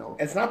drink that milk.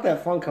 It's not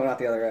that fun coming out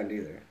the other end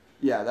either.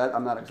 Yeah, that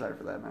I'm not excited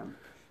for that, man.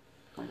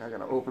 Like I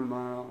gotta open my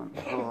mouth and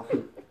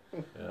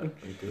Yeah,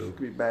 me too.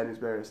 could be bad news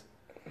bears.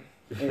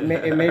 It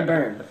may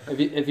burn.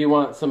 If you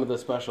want some of the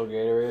special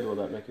Gatorade, will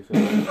that make you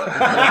feel good?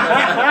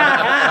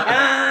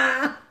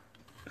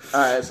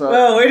 Alright, so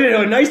Oh, way to do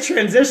a nice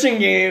transition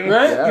game.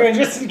 Right? Yeah.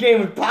 Transition game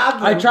with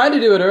Pop. I tried to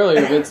do it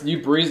earlier, but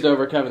you breezed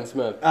over Kevin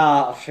Smith.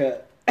 Oh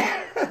shit.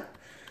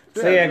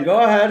 So yeah, go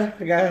ahead.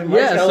 You guys might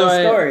tell so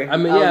the story. I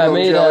mean, I'll yeah, I go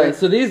made. jelly.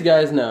 So these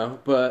guys know,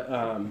 but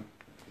on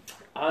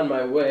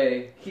my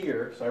way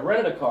here, so I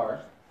rented a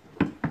car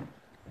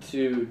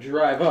to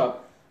drive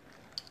up,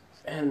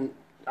 and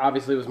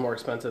obviously it was more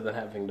expensive than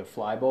having to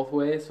fly both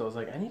ways. So I was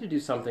like, I need to do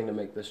something to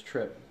make this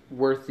trip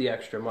worth the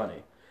extra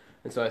money.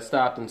 And so I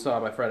stopped and saw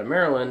my friend in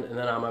Maryland, and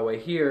then on my way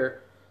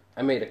here,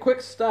 I made a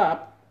quick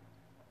stop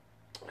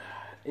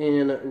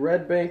in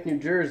Red Bank, New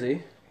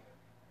Jersey.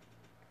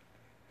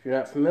 If you're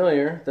not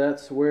familiar,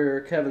 that's where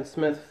Kevin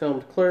Smith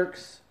filmed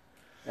Clerks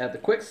at the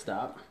Quick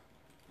Stop.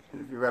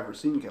 and if you've ever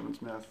seen Kevin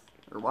Smith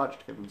or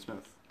watched Kevin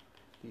Smith,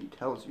 he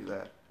tells you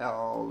that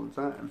all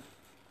the time.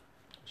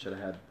 Should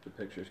have had the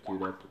pictures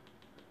queued up.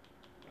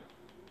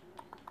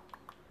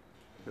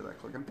 Hear that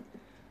clicking?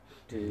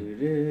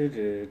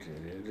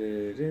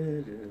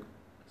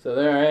 So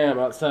there I am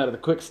outside of the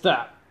Quick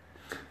Stop.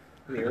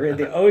 You're in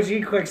the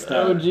OG quick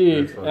stop. OG.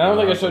 I That's don't think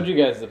I awesome. showed you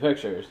guys the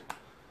pictures.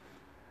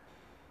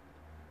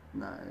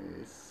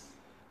 Nice.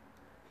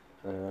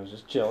 And I was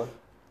just chilling.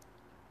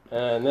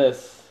 And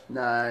this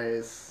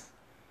Nice.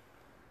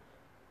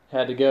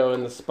 had to go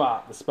in the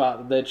spot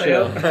that they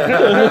chill.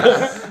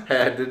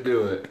 Had to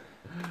do it.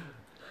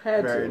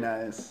 Had Very to.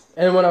 nice.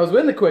 And when I was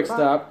in the Quick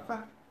Stop,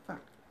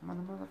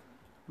 Mother.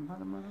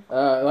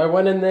 I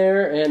went in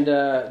there, and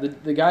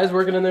the guys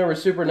working in there were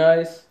super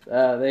nice.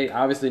 They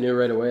obviously knew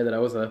right away that I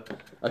was a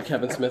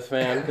Kevin Smith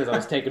fan because I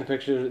was taking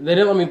pictures. They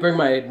didn't let me bring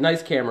my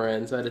nice camera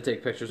in, so I had to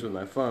take pictures with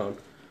my phone.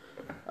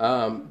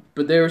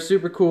 But they were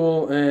super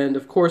cool, and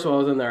of course while I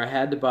was in there, I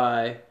had to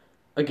buy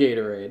a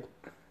Gatorade.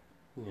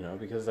 You know,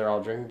 because they're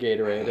all drinking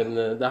Gatorade in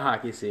the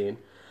hockey scene.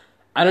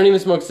 I don't even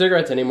smoke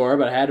cigarettes anymore,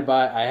 but I had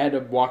to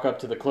walk up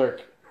to the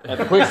clerk at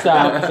the Quick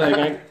Stop and say, "Can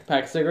I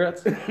pack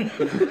cigarettes?"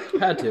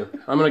 Had to.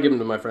 I'm gonna give them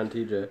to my friend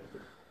TJ.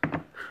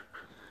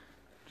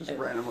 Just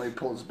randomly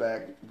pulls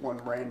back one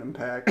random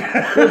pack.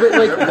 But,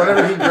 like,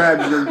 Whatever he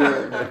grabs, you're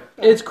good.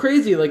 it's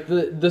crazy. Like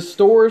the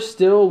store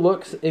still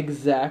looks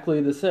exactly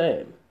the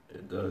same.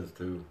 It does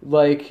too.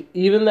 Like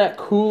even that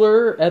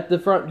cooler at the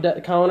front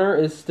counter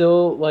is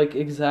still like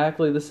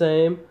exactly the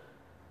same.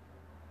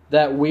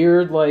 That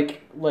weird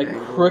like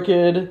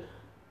crooked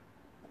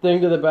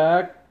thing to the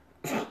back.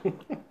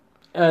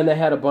 And they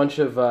had a bunch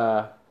of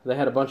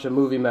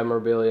movie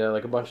memorabilia,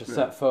 like a bunch of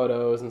set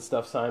photos and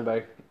stuff signed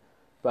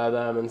by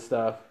them and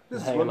stuff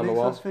This is hanging what on the makes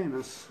wall. us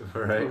famous.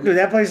 Right. Dude,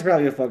 that place is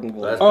probably a fucking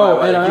gold. That's Oh, probably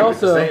why and they I keep it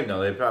also- the same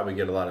though. They probably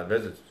get a lot of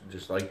visits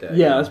just like that. Yeah,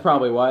 you know? that's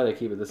probably why they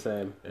keep it the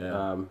same.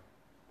 Yeah.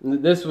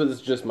 This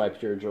was just my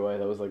pure joy.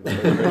 That was like the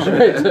motivation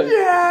right there.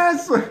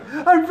 Yes!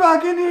 I'm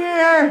fucking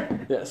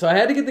here! Yeah, so I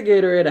had to get the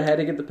Gatorade, I had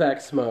to get the pack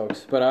of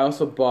smokes, but I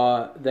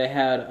also they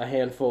had a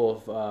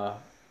handful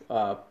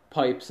of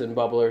pipes and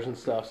bubblers and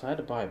stuff, so I had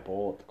to buy a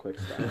bowl at the Quick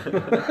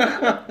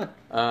Stop.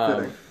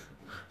 Fitting.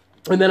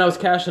 And then I was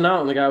cashing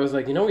out, and the guy was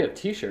like, "You know, we have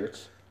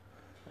T-shirts."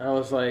 And I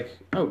was like,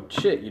 "Oh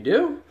shit, you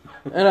do?"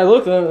 And I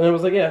looked at him, and I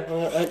was like,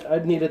 "Yeah, I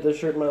needed this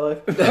shirt in my life.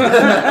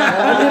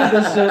 I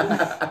needed this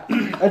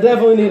shit. I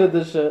definitely needed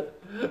this shit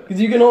because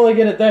you can only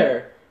get it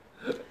there."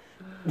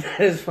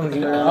 That is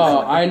fucking Oh,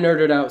 awesome. I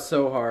nerded out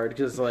so hard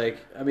because, like,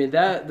 I mean,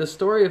 the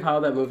story of how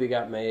that movie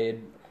got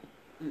made,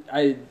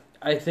 I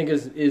think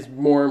is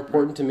more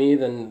important to me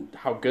than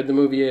how good the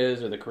movie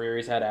is or the career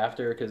he's had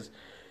after. Because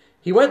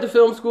he went to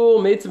film school,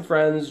 made some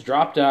friends,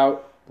 dropped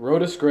out,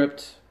 wrote a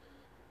script,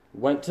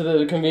 went to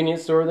the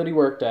convenience store that he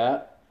worked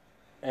at,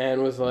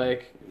 and was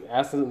like,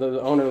 asked the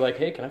owner, like,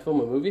 "Hey, can I film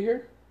a movie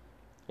here?"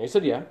 And he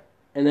said, "Yeah."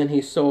 And then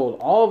he sold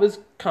all of his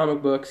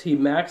comic books. He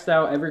maxed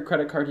out every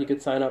credit card he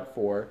could sign up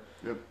for.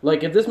 Yep.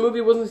 Like, if this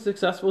movie wasn't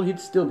successful, he'd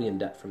still be in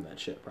debt from that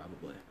shit,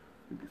 probably.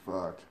 He'd be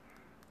fucked.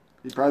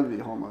 He'd probably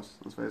be homeless,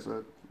 let's face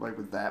it. Like,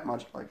 with that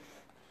much, like,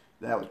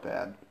 that was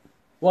bad.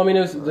 Well, I mean,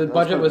 the That's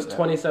budget was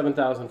probably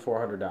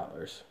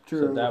 $27,400. So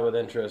True. that with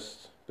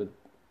interest, but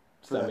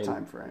For I that mean,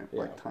 time frame, yeah.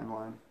 like,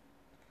 timeline.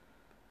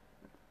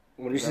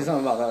 When you say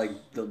something about that,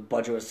 like the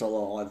budget was so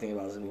low, all I think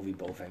about is the movie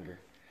Bowfinger.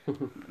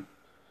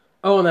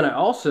 Oh, and then I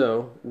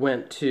also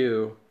went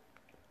to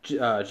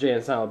Jay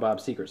and Silent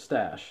Bob's Secret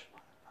Stash.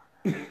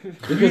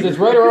 Because it's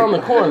right around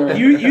the corner.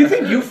 You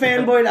think you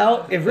fanboyed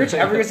out? If Rich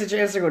ever gets a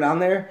chance to go down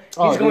there,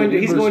 he's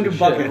going to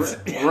buckets.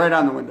 Right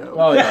on the window.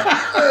 Oh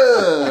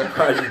yeah.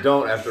 Probably you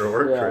don't after a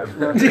work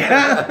trip.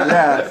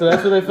 Yeah. So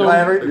that's where they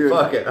filmed. Dude,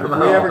 Fuck it, if I'm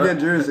we out. ever get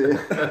Jersey.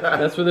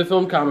 That's where they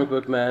filmed Comic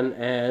Book Men,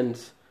 and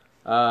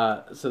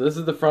so this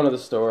is the front of the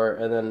store,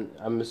 and then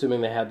I'm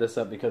assuming they had this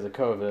up because of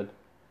COVID.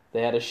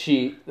 They had a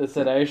sheet that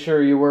said, "I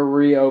assure you we're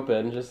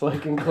reopened," just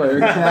like in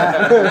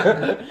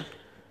Clerks.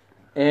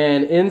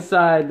 And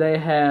inside they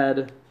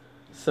had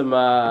some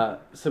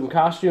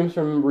costumes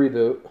from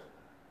Reboot.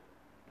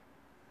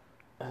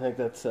 I think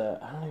that's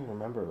I don't even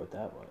remember what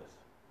that was.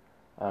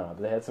 I don't know,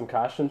 but they had some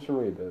costumes from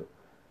Reboot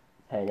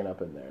hanging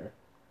up in there.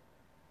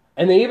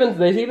 And they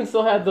even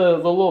still had the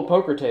little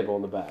poker table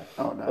in the back.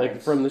 Oh, nice.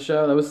 Like from the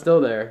show, that was still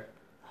there.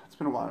 It's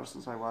been a while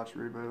since I watched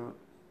Reboot.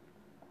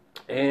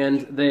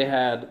 And they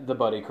had the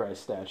Buddy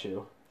Christ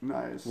statue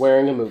Nice.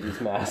 wearing a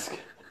movie's mask.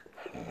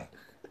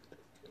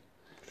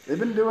 They've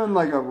been doing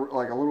like a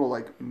little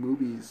like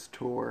movies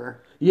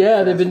tour.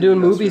 Yeah, they've been doing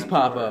movies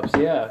Investment pop-ups.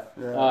 tour. Yeah.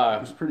 Yeah,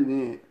 it was pretty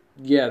neat.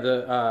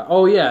 Yeah,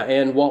 oh yeah,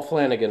 and Walt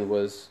Flanagan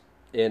was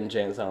in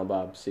Jay and Silent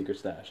Bob's Secret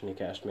Stash, and he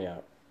cashed me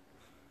out,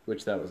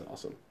 which that was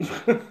awesome.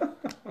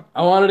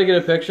 I wanted to get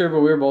a picture,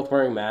 but we were both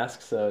wearing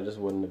masks, so it just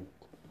wouldn't have.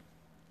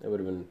 It would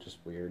have been just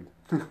weird.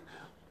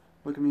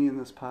 Look at me in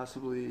this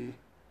possibly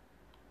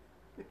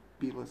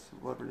B-list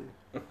celebrity.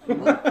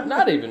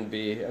 Not even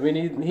B. I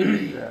mean,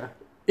 he Yeah,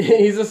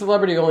 he's a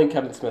celebrity only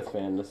Kevin Smith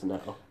fan doesn't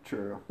know.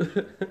 true.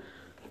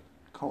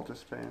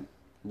 Cultist fan.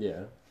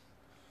 Yeah,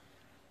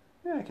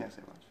 Yeah, I can't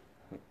say much.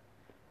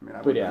 I mean,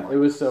 but yeah, it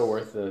was so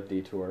worth the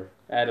detour.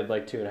 Added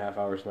like 2.5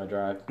 hours to my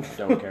drive.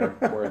 Don't care.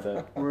 Worth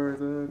it.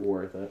 Worth it.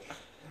 Worth it.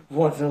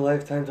 Once in a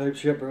lifetime type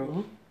shit,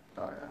 bro.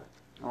 Oh yeah,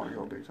 I want to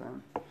go big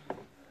time.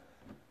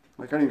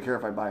 Like I don't even care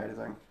if I buy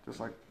anything. Just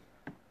like.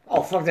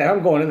 Oh fuck that!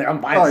 I'm going in there. I'm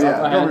buying Oh something.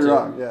 yeah, I don't had be to.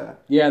 wrong. Yeah.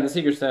 Yeah, in the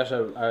Secret Stash,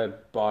 I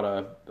bought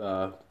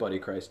a Buddy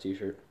Christ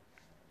T-shirt.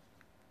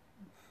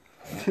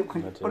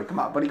 But come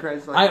on, Buddy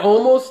Christ. Like, I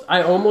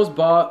almost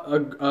bought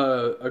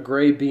a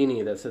gray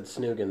beanie that said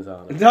Snoogans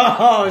on it.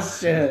 Oh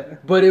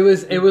shit! But it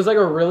was like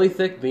a really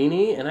thick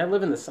beanie, and I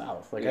live in the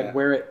South. Like Yeah. I'd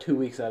wear it 2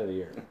 weeks out of the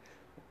year.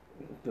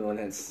 The one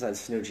that said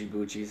Snoochie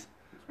Boochies.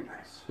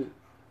 nice.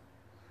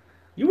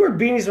 You wear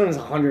beanies when it's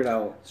 100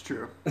 out. It's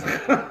true.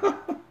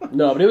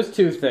 No, but it was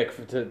too thick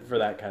for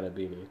that kind of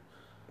beanie.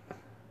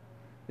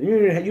 You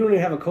don't even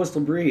have a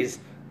coastal breeze.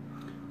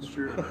 It's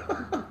true.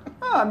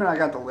 Oh, I mean, I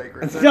got the lake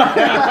right there.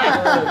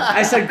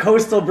 I said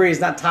coastal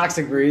breeze, not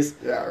toxic breeze.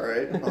 Yeah,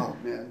 right. Oh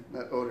man,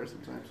 that odor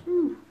sometimes.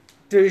 Whew.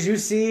 Dude, did you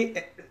see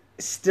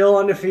still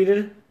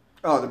undefeated?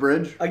 Oh, the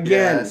bridge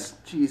Again. Yes.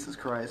 Jesus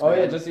Christ. Oh man.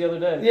 yeah, just the other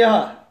day.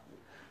 Yeah.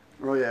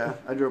 Oh yeah,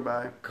 I drove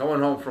by. Coming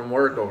home from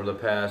work over the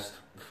past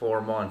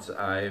 4 months,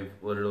 I've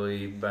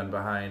literally been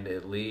behind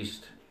at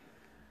least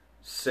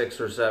 6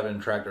 or 7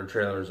 tractor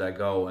trailers that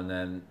go, and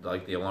then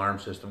like the alarm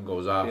system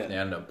goes off, Yeah. and they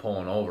end up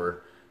pulling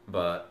over.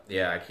 But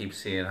yeah, I keep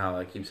seeing how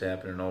that keeps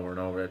happening over and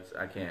over.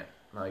 I can't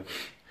like.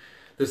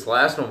 This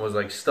last one was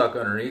like stuck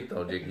underneath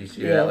though, Jake. You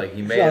see that? Like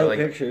he made it like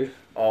picture.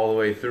 all the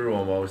way through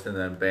almost, and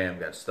then bam,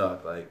 got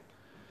stuck. Like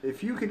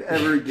If you could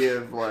ever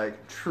give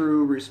like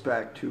true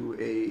respect to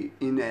a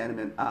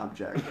inanimate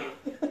object,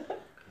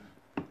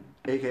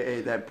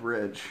 aka that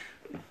bridge,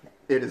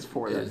 it is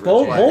for It that is bridge.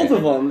 Both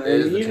of them, It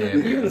is and the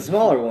champion. even the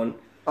smaller one.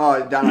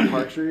 Oh, down on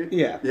Park Street.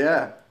 Yeah.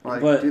 Yeah.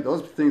 Like, But- dude,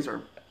 those things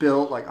are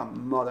built like a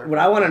mother. What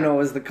I want to know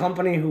is the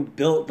company who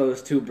built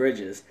those 2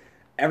 bridges.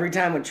 Every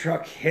time a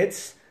truck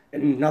hits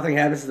and nothing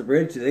happens to the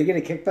bridge, do they get a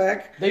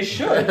kickback? They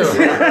should. they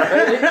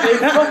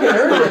fucking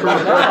earned it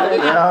by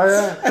now.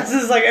 Yeah, yeah. This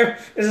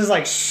is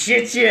like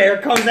shit. Yeah, here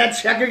comes that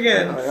check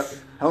again. Oh, yeah.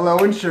 Hello,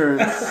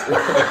 insurance.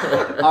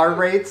 Our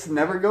rates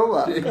never go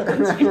up.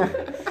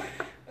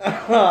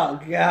 Oh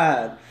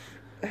god.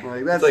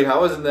 Like that's it's like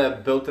how isn't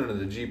that built into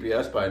the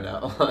GPS by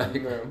now?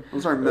 Like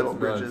those are middle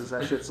That's nuts. bridges.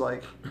 That shit's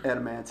like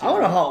adamantium. I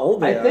don't know how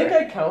old they I are. think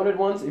I counted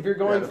once. If you're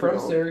going Yeah, from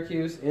they're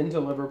Syracuse into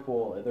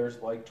Liverpool,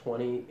 there's like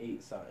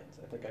 28 signs.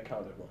 I think I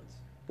counted once.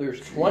 There's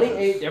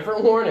 28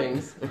 different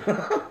warnings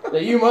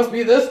that you must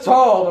be this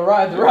tall to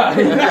ride the ride.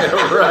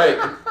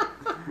 right.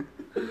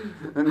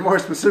 And more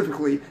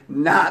specifically,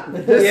 not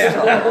this Yeah.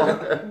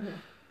 tall.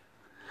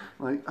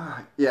 Like,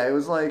 yeah, it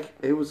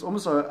was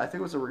almost I think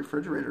it was a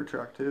refrigerator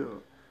truck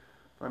too,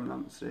 if I'm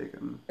not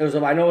mistaken. I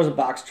know it was a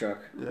box truck.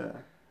 Yeah,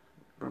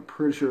 but I'm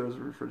pretty sure it was a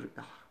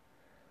refrigerator.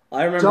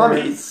 I remember.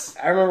 Dummies.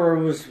 I remember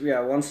it was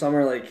one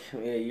summer like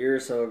a year or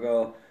so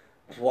ago.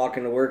 I was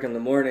walking to work in the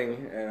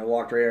morning and I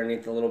walked right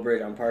underneath the little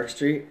bridge on Park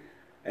Street,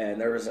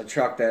 and there was a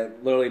truck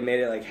that literally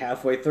made it like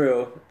halfway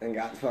through and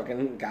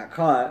got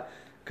caught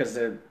because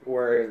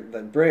where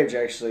the bridge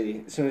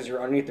actually, as soon as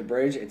you're underneath the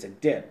bridge, it's a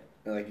dip.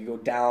 Like you go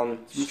down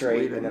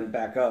straight and then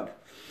back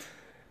up.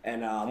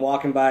 And I'm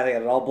walking by, they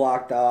got it all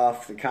blocked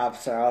off. The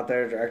cops are out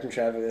there directing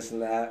traffic, this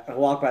and that. I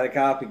walk by the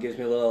cop, he gives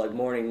me a little like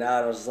morning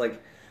nod. I was just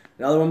like,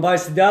 another one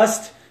bites the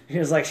dust. He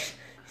was like,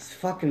 these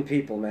fucking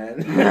people,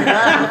 man.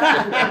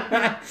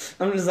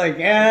 I'm just like,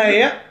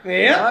 yeah.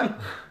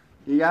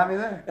 You got me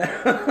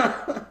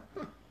there.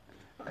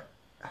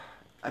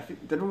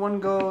 Didn't one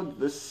go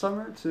this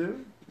summer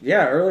too?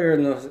 Yeah, earlier.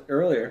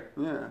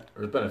 Yeah.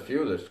 There's been a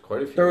few. There's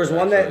quite a few. There was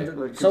one actually. that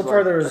Like, so 'cause, far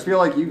like, there was. I feel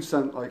like you've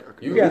sent like.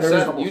 You, Yeah, you there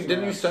was sent, you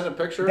didn't you send a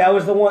picture? That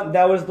was the one.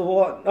 That was the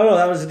one. Oh no,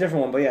 that was a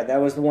different one. But yeah, that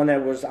was the one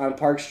that was on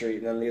Park Street,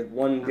 and then the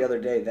one the other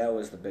day that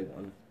was the big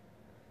one.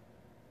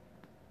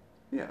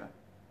 Yeah.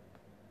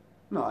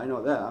 No, I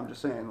know that. I'm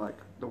just saying, like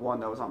the one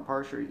that was on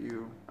Park Street.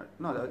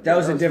 That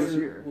was a this different.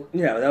 year.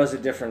 Yeah, that was a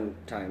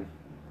different time.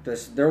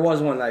 There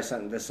was one that I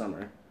sent this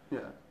summer. Yeah.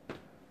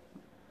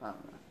 I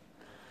don't know.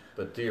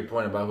 But to your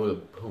point about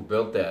who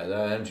built that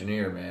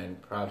engineer, man,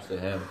 props to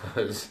him,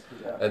 because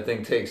that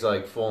thing takes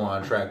like full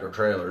on tractor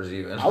trailers,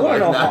 even I wanna like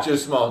know not how-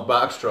 just small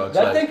box trucks.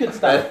 That like, thing could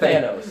stop that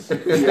thing- Thanos.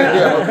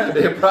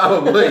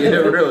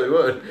 it really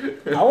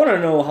would. I want to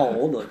know how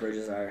old those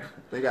bridges are.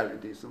 They got to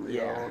be decently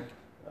Yeah. old.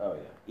 Oh yeah.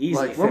 Easy.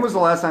 Like when was 50.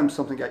 the last time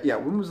something got? Yeah,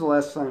 when was the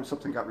last time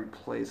something got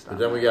replaced? But on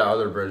then we that? got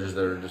other bridges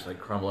that are just like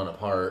crumbling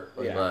apart,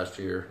 like Yeah. last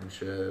year and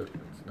shit.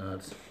 It's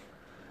nuts.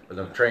 But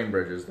the train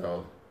bridges,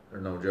 though, they're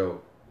no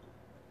joke.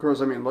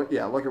 Girls, I mean, look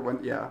at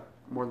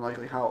more than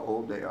likely how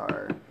old they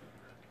are.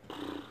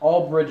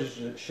 All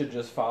bridges should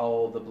just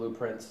follow the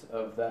blueprints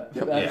of that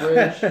Yep. that Yeah.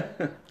 bridge.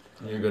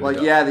 You're good. Like,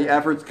 to go. yeah, the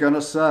effort's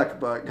gonna suck,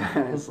 but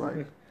guys,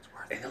 like,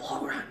 In the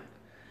long run,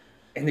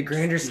 in the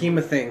grander scheme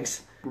of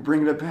things, we're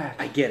bringing it back.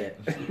 I get it.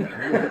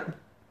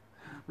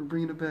 We're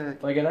bringing it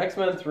back. Like in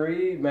X-Men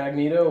 3,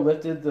 Magneto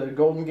lifted the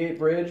Golden Gate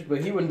Bridge,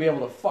 but he wouldn't be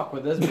able to fuck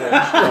with this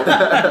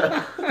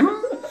bridge.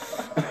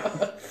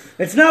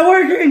 It's not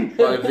working.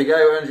 Well, if the guy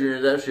who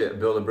engineered that shit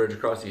built a bridge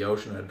across the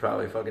ocean, I'd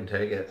probably fucking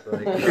take it.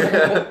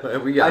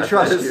 Like, we got I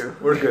trust this. you.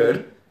 We're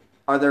good.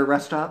 Are there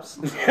rest stops?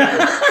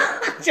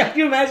 Can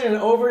you imagine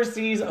an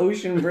overseas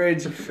ocean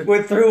bridge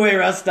with throughway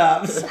rest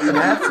stops? You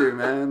have to,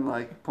 man.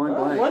 Like point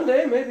blank. One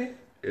day, maybe.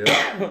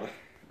 Yeah.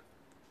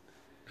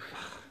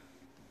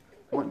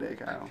 One day,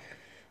 Kyle.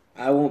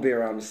 I won't be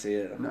around to see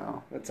it.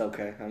 No, It's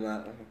okay. I'm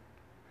not.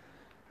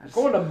 I just,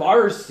 Going to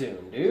Mars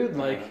soon, dude.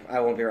 Like, I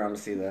won't be around to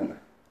see that.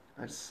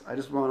 I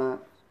just wanna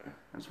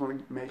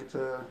make it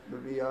to the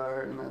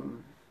VR, and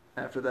then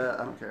after that,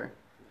 I don't care.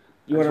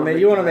 You I want just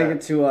to wanna make make make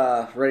that.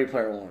 it to Ready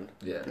Player One.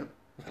 Yeah.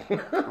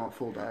 I want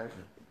full dive.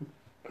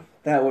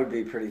 That would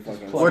be pretty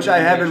fucking. Plug Which in I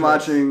the have been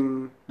Matrix.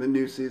 watching the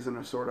new season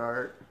of Sword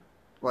Art.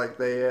 Like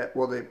they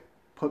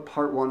put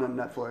part 1 on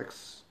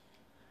Netflix,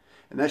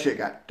 and that shit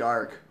got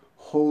dark.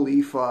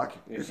 Holy fuck!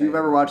 You're If you've saying-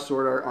 ever watched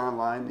Sword Art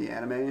Online, the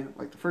anime,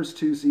 like the first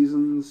 2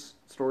 seasons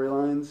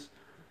storylines,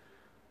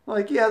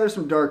 like yeah, there's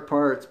some dark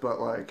parts, but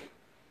like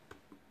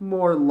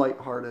more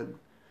lighthearted.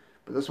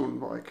 But this one,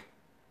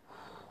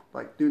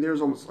 like dude,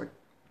 there's almost like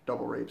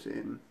double rape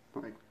scene.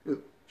 Like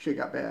shit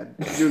got bad.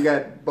 Dude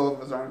got both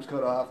of his arms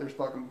cut off. There's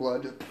fucking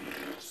blood just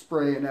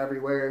spraying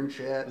everywhere and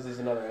shit. is this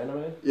another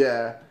anime?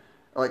 Yeah,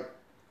 like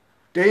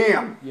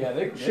damn. Yeah,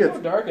 they Shit. go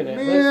dark in it.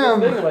 That's Damn.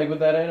 the thing, like with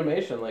that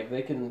animation, like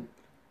they can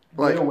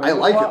Like get away I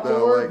with like a lot it though.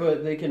 more, Like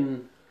but they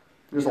can.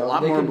 there's you know, a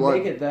lot they more can blood.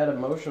 make it that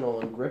emotional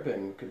and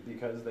gripping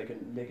because they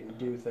can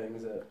do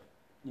things that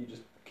you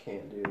just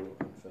can't do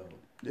on film. Or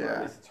Yeah.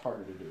 at least it's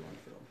harder to do on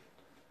film.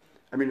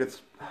 I mean,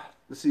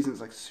 the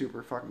season's like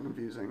super fucking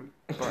confusing,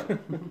 but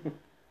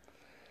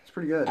it's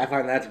pretty good. I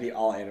find that to be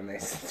all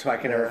animes, so I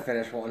can never Yeah.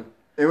 finish one.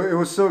 It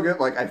was so good.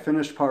 Like I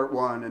finished part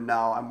 1, and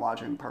now I'm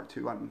watching part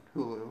 2 on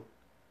Hulu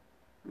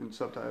in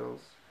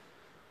subtitles.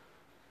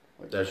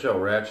 That show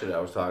Ratchet I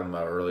was talking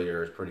about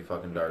earlier is pretty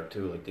fucking dark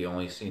too. Like the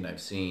only scene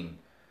I've seen,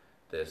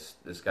 this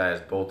guy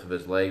has both of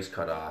his legs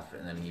cut off,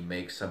 and then he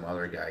makes some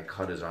other guy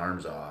cut his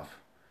arms off,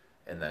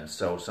 and then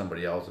sew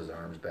somebody else's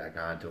arms back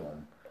onto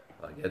him.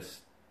 Like it's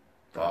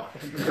fuck.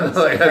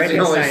 Like that's the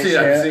only Frankenstein scene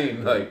I've shit.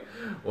 seen. Like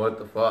what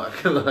the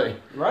fuck? Like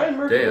Ryan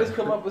Murphy Damn. has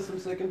come up with some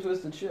sick and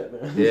twisted shit,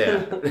 man.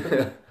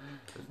 yeah.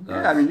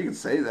 Yeah, I mean, you can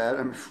say that.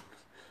 I mean,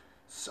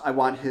 I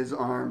want his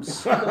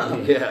arms,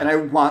 yeah. and I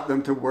want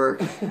them to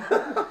work.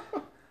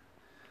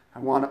 I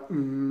want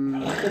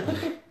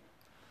to.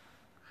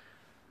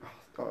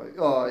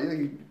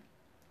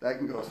 That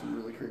can go some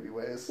really creepy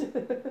ways.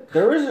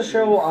 There was a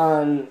show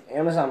on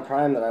Amazon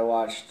Prime that I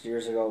watched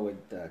years ago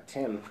with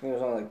Tim. I think it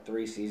was only like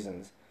 3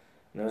 seasons,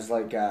 and it was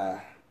like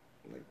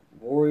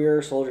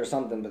warrior, soldier,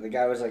 something. But the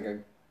guy was like a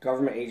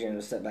government agent. It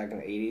was set back in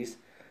the 80s,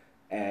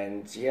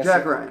 and he has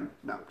Jack Ryan.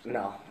 No.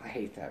 No, I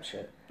hate that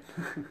shit.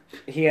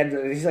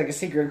 He's like a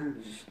secret,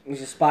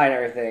 he's a spy and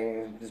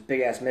everything, this big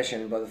ass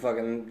mission, but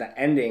the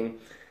ending,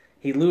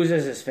 he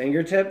loses his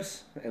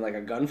fingertips in like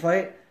a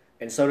gunfight,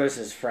 and so does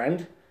his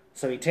friend.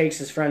 So he takes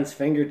his friend's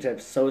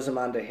fingertips, sews them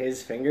onto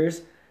his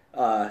fingers,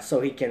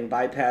 so he can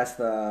bypass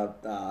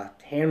the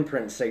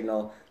handprint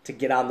signal to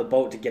get on the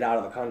boat to get out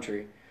of the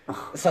country.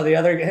 So the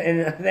other,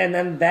 and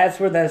then that's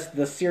where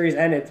the series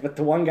ended. But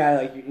the one guy,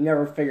 like, you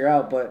never figure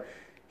out, but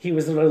he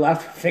was literally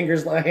left with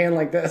fingers hand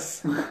like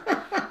this.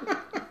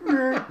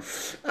 I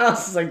was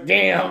just like,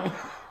 damn.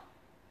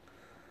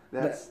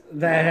 That's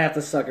That'd have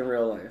to suck in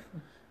real life.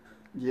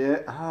 yeah.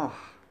 Oh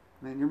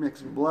man, you're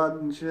mixing blood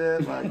and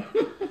shit. Like,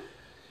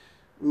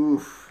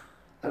 oof.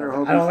 I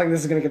don't think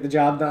this is gonna get the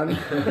job done.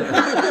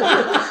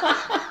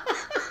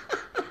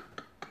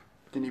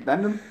 Can you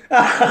bend him?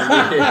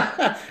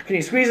 Can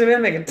you squeeze him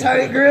in, make a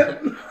tight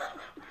grip?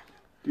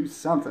 Do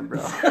something,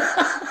 bro.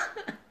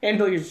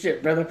 Handle your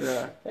shit, brother.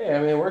 Yeah. Hey, I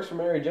mean, it works for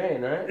Mary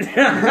Jane, right?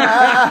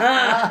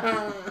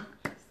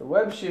 It's the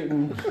web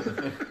shooting.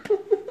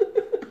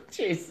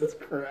 Jesus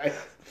Christ.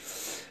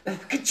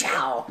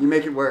 Ka-chow. You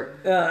make it work.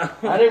 I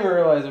didn't even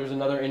realize there was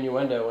another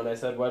innuendo when I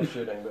said web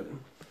shooting, but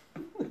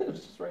it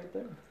was just right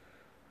there.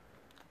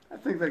 I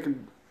think that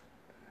can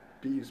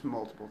be used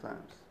multiple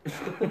times.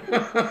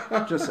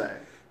 Just saying.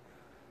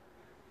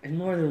 In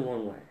more than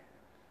one way.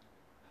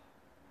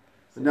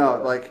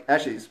 No, like,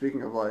 actually,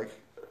 speaking of, like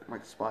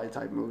spy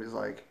type movies,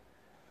 like,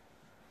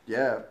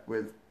 yeah,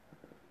 with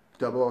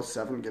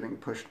 007 getting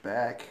pushed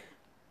back,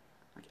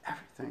 like,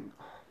 everything.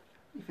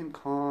 Even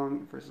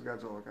Kong versus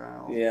Godzilla.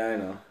 Yeah, I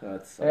know.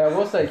 That's. Yeah, I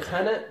will say,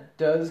 Tenet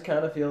does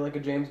kind of feel like a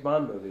James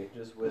Bond movie,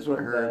 just with That's what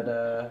I heard.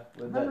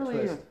 that Not really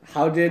twist.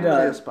 How did not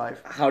really a spy.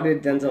 how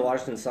did Denzel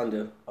Washington's son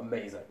do?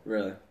 Amazing.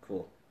 Really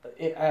cool.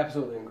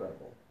 Absolutely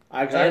incredible.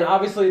 I And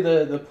obviously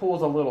the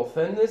pool's a little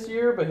thin this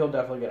year, but he'll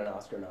definitely get an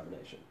Oscar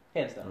nomination.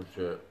 Hands down. Oh,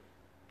 shit.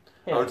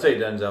 Hands I would down. say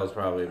Denzel's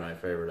probably my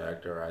favorite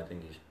actor. I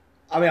think he's.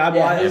 I mean, I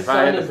Yeah, his If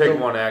I had son to is pick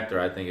the- one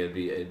actor, I think it'd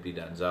be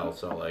Denzel.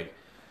 So like,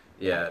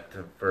 yeah,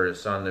 for his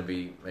son to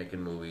be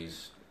making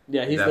movies,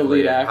 Yeah, he's the definitely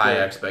lead actor. high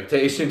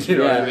expectations. You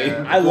know what I Yeah.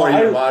 mean? I Before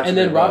love- you watch And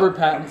it, then but- Robert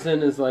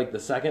Pattinson is like the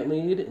second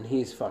lead, and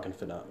he's fucking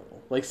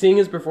phenomenal. Like, seeing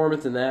his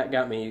performance in that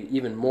got me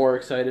even more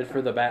excited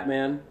for the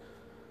Batman,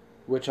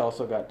 which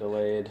also got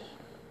delayed.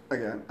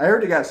 Again, I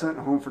heard he got sent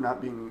home for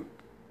not being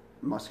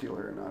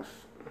muscular enough.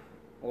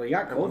 well, you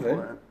got at one COVID.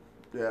 point.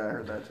 Yeah, I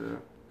heard that too.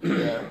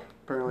 Yeah,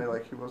 apparently,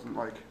 like, he wasn't,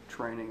 like,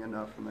 training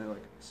enough, and they,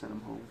 like, sent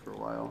him home for a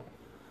while.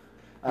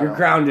 I don't You're know.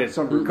 grounded.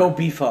 Some rumor. Go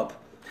beef up.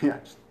 Yeah,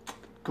 just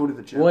go to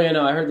the gym. Well, you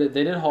know, I heard that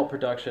they did halt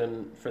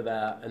production for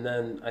that, and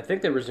then I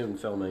think they resumed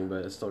filming,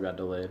 but it still got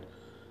delayed.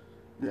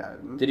 Yeah.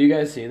 Did you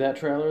guys see that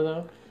trailer,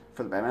 though?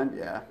 For the Batman?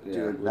 Yeah. Yeah.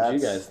 Dude, What did you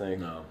that's- guys think?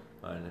 No,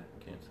 I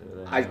can't say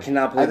that. I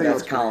cannot I believe think it that's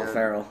was pretty Colin good.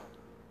 Farrell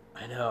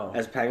I know.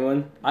 as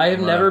Penguin. I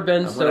have never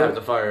been I'm gonna have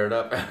to so... fire it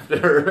up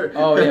after.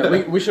 Oh,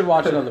 yeah, we should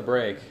watch it on the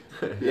break.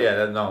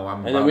 Yeah, no,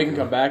 I'm. And then we can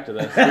come back to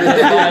this. We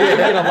can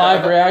get a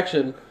live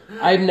reaction.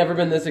 I've never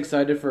been this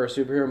excited for a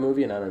superhero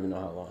movie, and I don't even know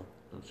how long.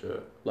 Oh,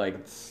 shit. Like,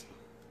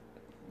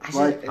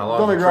 Like, How don't long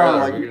get the me wrong, trailer?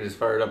 like, We can just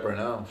fire it up right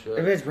now. if Shit.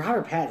 it's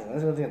Robert Pattinson,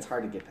 that's one thing that's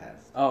hard to get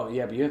past. oh,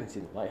 yeah, but you haven't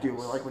seen The Lighthouse. dude,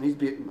 like, when he's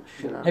beating the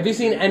shit out Have you of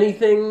seen him.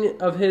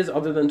 anything of his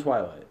other than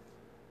Twilight?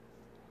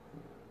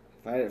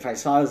 If I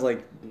saw his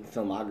like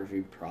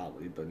filmography,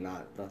 probably, but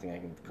nothing I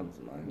can come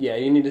to mind. Yeah,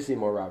 you need to see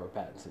more Robert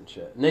Pattinson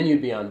shit. And then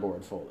you'd be on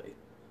board fully.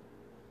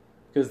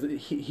 Because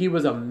he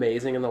was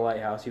amazing in The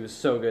Lighthouse. He was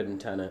so good in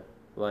Tenet.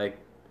 Like,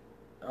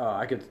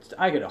 I could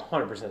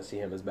 100% see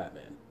him as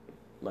Batman.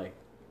 Like,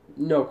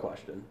 no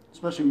question.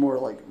 Especially more,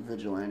 like,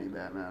 vigilante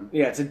Batman.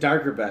 Yeah, it's a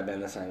darker Batman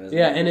this time, isn't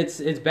Yeah, it? and it's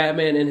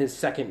Batman in his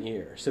second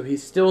year. So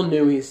he's still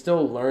new, he's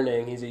still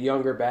learning, he's a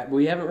younger Batman.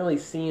 We haven't really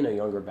seen a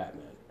younger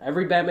Batman.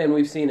 Every Batman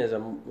we've seen is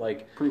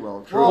like... Pretty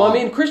well. Well, I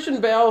mean, Christian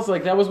Bale's,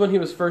 like, that was when he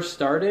was first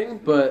starting,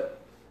 but...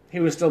 He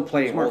was still it's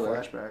playing more older.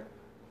 flashback.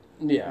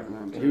 Yeah,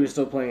 He was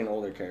still playing an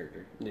older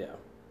character. yeah.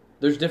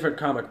 There's different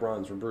comic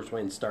runs where Bruce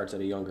Wayne starts at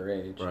a younger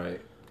age. Right.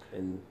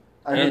 And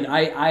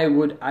I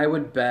I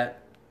would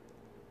bet...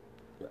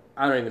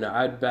 I don't even know.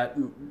 I'd bet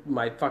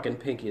my fucking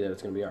pinky that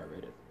it's going to be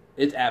R-rated.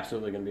 It's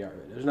absolutely going to be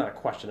R-rated. There's not a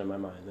question in my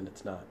mind that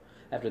it's not.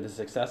 After the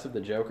success of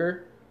The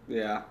Joker,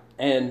 Yeah.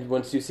 and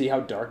once you see how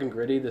dark and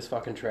gritty this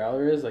fucking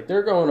trailer is, like,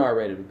 they're going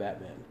R-rated with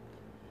Batman.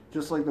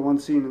 Just like the one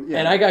scene. Yeah,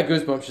 And I got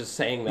goosebumps just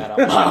saying that out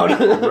loud.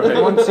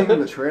 the one scene in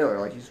the trailer,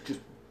 like, he's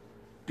just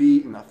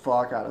beating the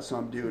fuck out of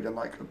some dude, and,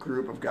 like, a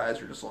group of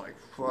guys are just like,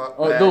 fuck.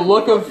 Oh, that. the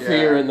look of Yeah.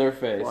 fear in their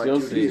face. Like, You'll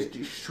dude, see. he's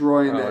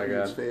destroying Oh my that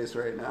dude's God. face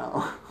right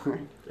now.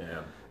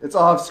 Damn. It's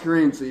off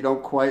screen, so you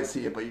don't quite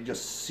see it, but you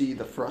just see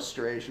the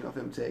frustration of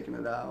him taking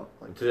it out.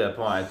 Like, To that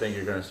point, I think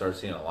you're going to start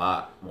seeing a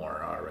lot more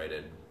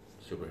R-rated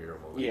superhero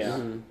movies. Yeah.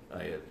 Mhm.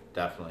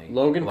 Definitely.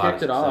 Logan a lot kicked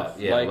of it off.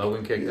 success. Yeah, Like,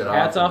 Logan kicked it off.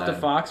 Hats and off to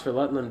then- Fox for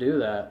letting them do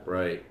that.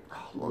 Right.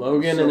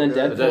 Logan so and then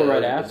good. Deadpool right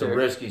It's a after.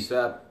 risky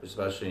step,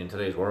 especially in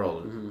today's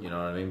world. Mhm. You know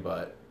what I mean?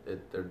 But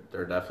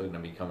they're definitely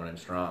going to be coming in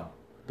strong.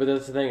 But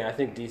that's the thing. I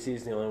think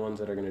DC's the only ones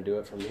that are going to do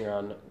it from here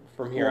on.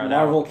 From here Well, on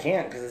Marvel out.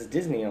 can't because it's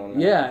Disney owned.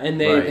 now. Yeah, and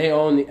Right. they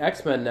own the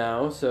X-Men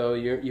now, so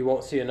you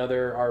won't see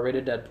another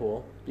R-rated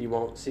Deadpool. You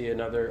won't see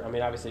another. I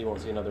mean, obviously, you won't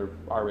see another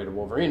R-rated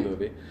Wolverine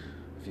movie.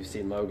 If you've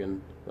seen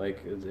Logan,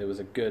 like it was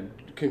a good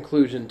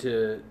conclusion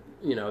to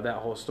that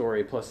whole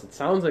story. Plus, it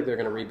sounds like they're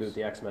going to reboot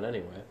the X-Men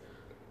anyway.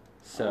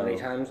 How So many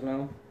times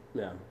now?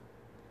 yeah.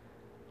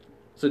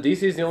 So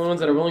DC's the only ones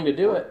that are willing to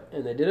do it,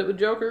 and they did it with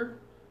Joker,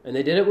 and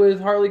they did it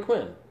with Harley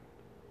Quinn.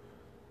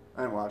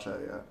 I didn't watch that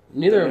yet.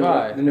 Neither The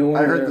have new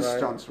one. I. I heard the they're like-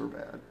 stunts were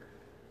bad.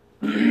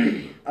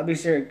 I'll be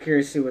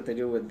curious to see what they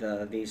do with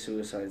the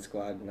Suicide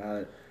Squad now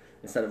that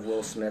instead of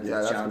Will Smith, Yeah,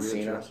 it's that's John gonna be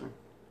Cena. interesting.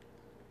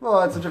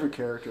 Well, it's a different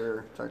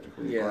character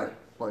technically. Yeah.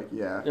 like,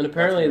 yeah. And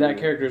apparently that's that gonna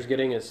be- character is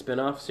getting a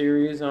spin-off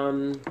series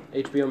on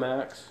HBO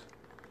Max.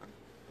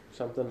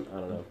 Something, I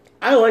don't know.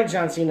 I like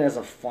John Cena as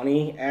a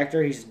funny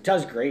actor. He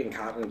does great in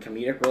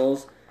comedic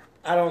roles.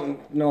 I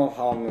don't know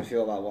how I'm going to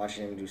feel about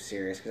watching him do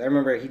serious, because I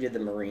remember he did The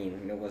Marine,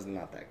 and it was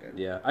not that good.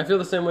 Yeah, I feel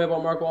the same way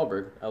about Mark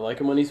Wahlberg. I like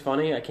him when he's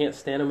funny. I can't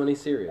stand him when he's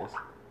serious.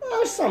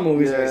 Well, some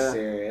movies are Yeah.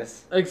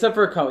 serious. Except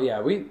for a couple. Yeah,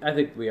 I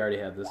think we already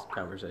had this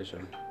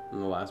conversation in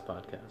the last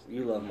podcast.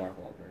 You love Mark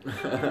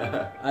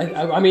Wahlberg.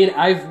 I mean,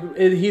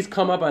 he's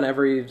come up on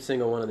every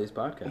single one of these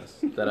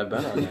podcasts that I've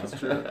been on now. That's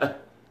true.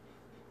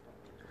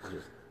 I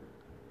just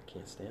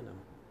can't stand him.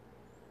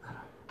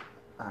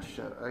 Ah,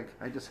 shit.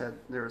 I just had...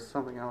 There was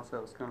something else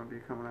that was going to be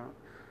coming out.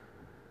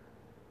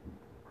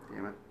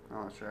 Damn it.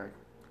 Oh, that's right.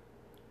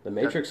 The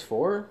Matrix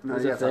 4 No,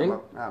 is you a gotta talk thing.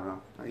 about... I don't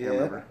know. I can't Yeah.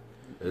 remember.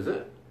 Is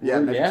it? Yeah,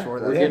 Matrix 4.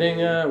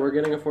 We're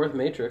getting a fourth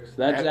Matrix.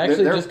 That They're-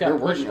 actually they're- just got they're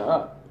pushed working on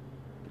it. up.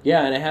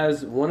 Yeah, and it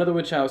has one of the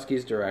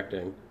Wachowskis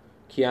directing.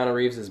 Keanu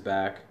Reeves is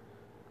back.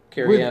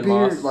 Carrie With Ann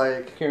beard, Moss.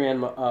 like... Carrie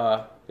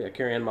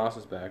Ann Moss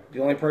is back.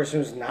 The only person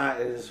who's not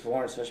is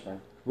Lawrence Fishburne.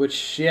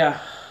 Which, yeah,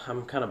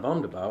 I'm kind of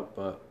bummed about,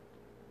 but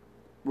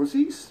Was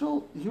he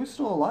still... He was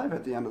still alive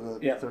at the end of the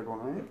Yeah. third one,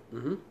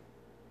 right?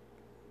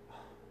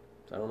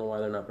 I don't know why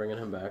they're not bringing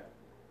him back.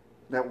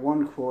 That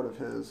one quote of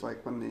his,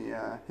 like, when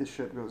the his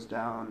ship goes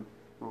down,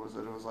 what was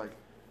it? It was like,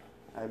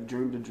 I've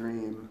dreamed a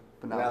dream,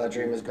 but now the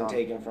dream has been gone.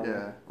 taken from me.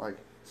 Yeah, like,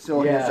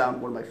 still Yeah. hands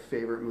down one of my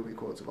favorite movie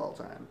quotes of all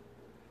time.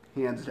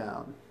 Hands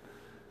down.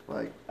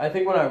 Like, I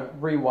think when I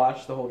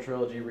rewatched the whole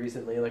trilogy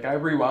recently, like I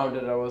rewound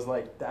it, I was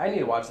like, I need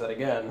to watch that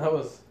again. That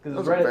was because That was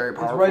it's a right, very it's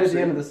powerful right at the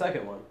end scene. of the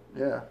second one.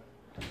 yeah.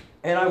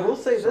 And I will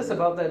say this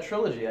about that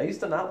trilogy: I used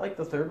to not like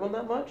the third one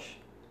that much.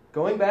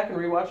 Going back and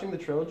rewatching the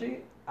trilogy,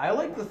 I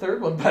like the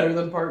third one better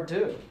than part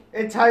two.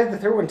 It ties the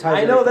third one.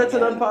 Ties I know everything that's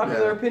an in.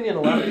 unpopular Yeah. opinion.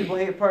 A lot of people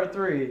hate part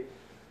three.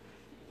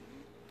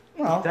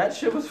 Well, That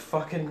shit was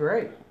fucking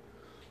great.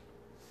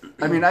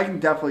 I mean, I can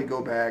definitely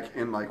go back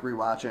and, like,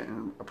 rewatch it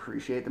and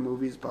appreciate the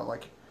movies, but,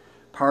 like,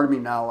 part of me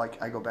now,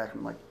 like, I go back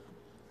and, like,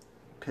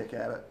 pick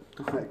at it.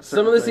 Like,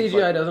 Some of the certain things,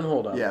 CGI like- doesn't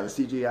hold up. Yeah, the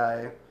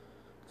CGI,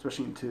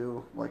 especially in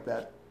 2, like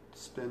that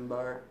spin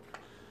bar.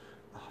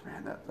 Oh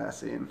man, that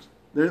scene.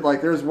 There's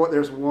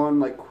one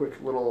like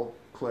quick little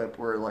clip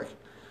where like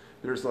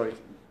there's like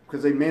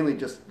because they mainly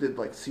just did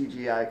like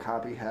CGI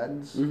copy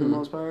heads for the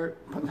most part,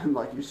 but then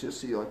like you just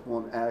see like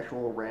one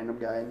actual random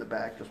guy in the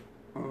back just.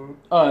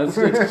 Oh,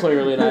 it's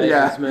clearly not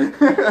Yeah. Agent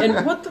Smith.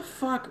 And what the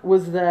fuck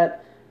was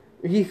that?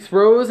 He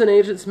throws an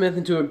Agent Smith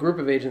into a group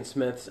of Agent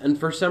Smiths, and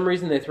for some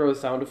reason they throw a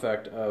sound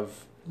effect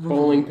of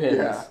bowling pins.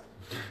 Yeah.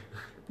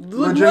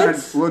 What?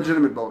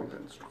 Legitimate bowling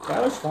pins.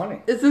 that was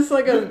funny. Is this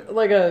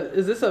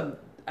is this a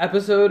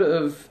episode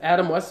of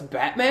Adam West's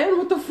Batman?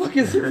 What the fuck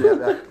is it?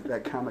 Yeah,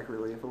 that comic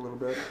relief a little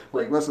bit.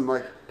 Like, listen,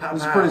 like this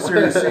is a pretty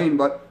serious scene,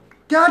 but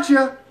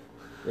gotcha.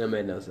 It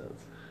made no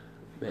sense.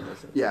 Made no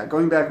sense. Yeah,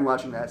 going back and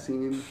watching that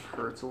scene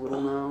hurts a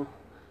little now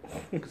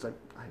because I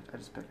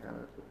just pick at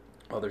it.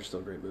 Oh, they're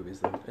still great movies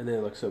though, and they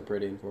look so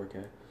pretty in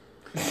 4K.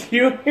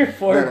 You and your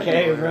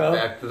 4K, bro.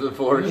 Back to the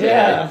 4K.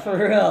 Yeah, for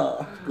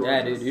real.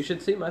 Yeah, dude, you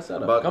should see my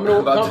setup. About, Come to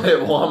about to hit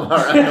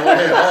Walmart on the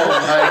way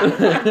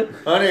home.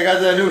 Like, honey, I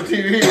got that new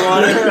TV you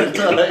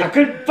wanted. I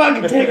couldn't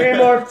fucking take it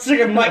anymore. Sick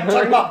of Mike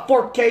talking about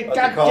 4K.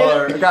 God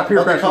damn it. I got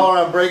peer pressure. caller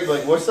on break,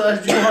 like, what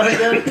size do you want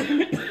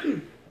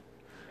again?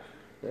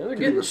 Yeah, they're The getting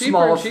cheaper and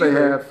smallest cheaper. they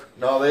have.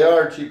 No, they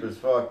are cheap as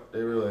fuck. They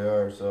really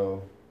are,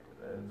 so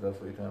it's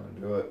definitely time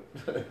to do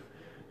it.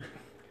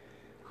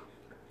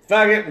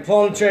 Fuck it, I'm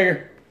pulling the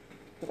trigger.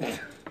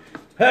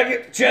 Fuck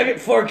it, check it,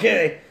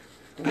 4K.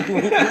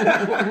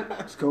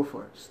 Just go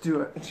for it. Just do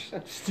it.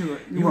 Just do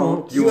it. You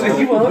won't. You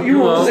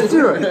won't. Just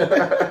do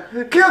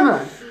it. Come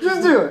on.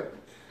 Just do it.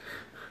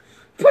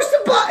 Push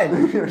the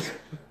button.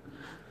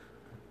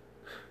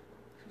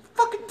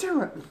 Fucking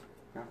do it.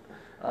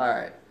 All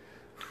right.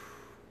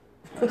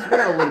 We got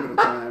a little bit of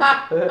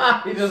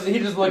time. He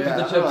just looked at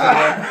the Yeah.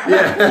 chips. And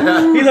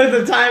Yeah. He looked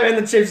at the time and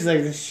the chips. He's like,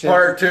 this shit.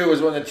 Part 2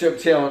 is when the chip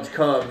challenge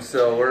comes,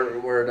 so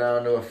we're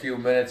down to a few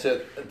minutes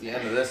at the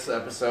end of this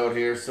episode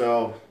here.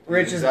 So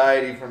Rich is-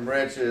 anxiety from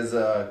Rich is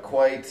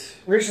quite.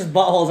 Rich's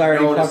butthole's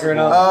already Noticeable. puckering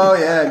up. Oh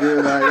yeah,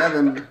 dude. Like, I've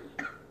been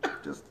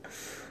just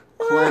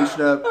clenched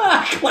up.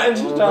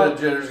 Clenched A little bit up. of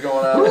jitters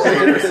going on over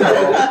here.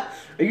 So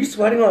Are you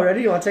sweating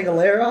already? You want to take a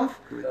layer off?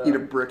 Eat a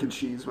brick of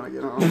cheese when I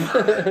get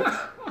home.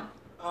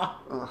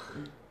 Ugh.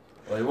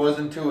 well, he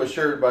wasn't too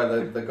assured by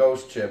the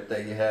ghost chip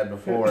that you had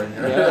before.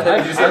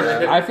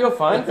 Yeah, I feel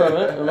fine from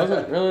it. It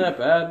wasn't really that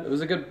bad. It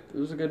was a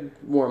good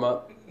warm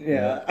up.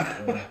 Yeah.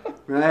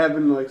 I mean, I have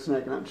been like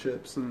snacking on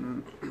chips,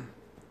 and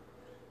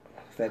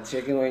That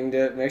chicken wing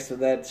dip mixed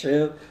with that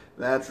chip.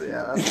 that's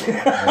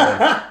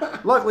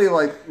luckily,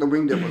 like the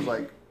wing dip was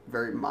like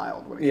very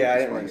mild when it Yeah, I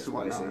came to didn't spice and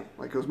like it whatnot. spicy.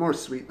 Like it was more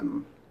sweet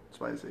than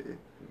spicy,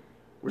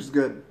 which is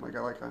good. Like I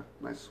like a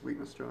nice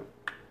sweetness to it.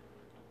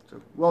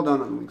 So well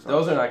done on the wing sauce.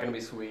 those are not going to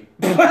be sweet.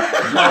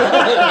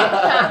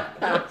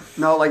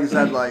 No, like I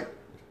said, like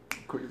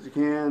quick as you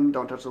can.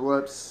 Don't touch the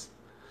lips.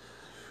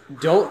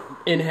 Don't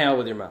inhale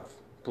with your mouth.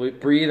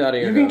 Breathe out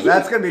of your You can nose. keep-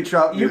 That's gonna be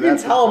trouble. You can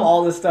tell them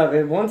all this stuff.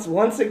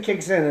 Once it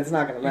kicks in, it's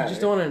not gonna You matter. just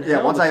don't want to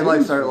Yeah, once I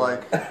like start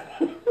like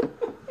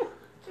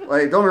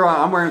don't be wrong,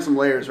 I'm wearing some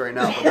layers right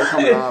now, but they're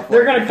coming off.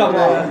 They're like, gonna come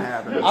before that off. even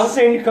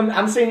happens.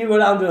 I'm saying you go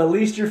down to at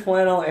least your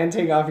flannel and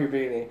take off your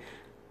beanie.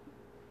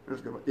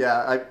 There's good-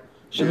 Yeah,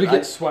 Should we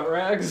get sweat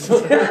rags?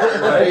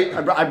 Right?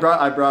 I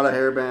brought a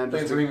hairband. I think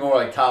Just it's gonna be more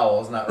like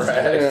towels, not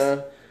rags.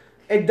 Yeah.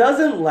 It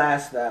doesn't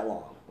last that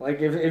long. Like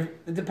if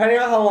depending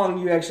on how long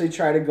you actually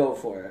try to go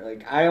for it.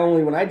 Like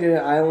when I did it,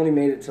 I only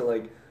made it to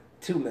like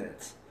 2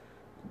 minutes.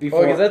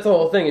 Before Because that's the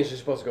whole thing. Is you're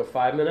supposed to go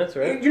 5 minutes,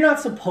 right? you're not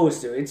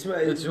supposed to. It's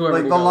whoever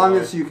like you the go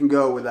longest with. you can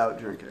go without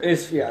drinking.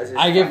 it's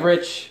I give fine.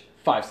 Rich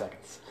 5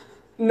 seconds.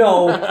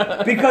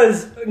 No,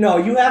 because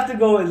you have to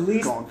go at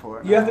least Going for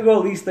it you have now. to go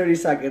at least 30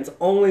 seconds.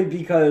 Only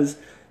because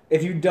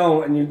if you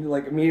don't and you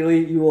like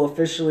immediately, you will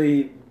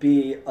officially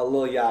be a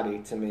Lil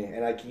Yachty to me,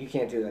 and you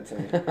can't do that to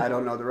me. I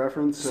don't know the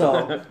reference,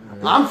 So,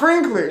 I'm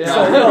Frankly.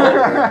 so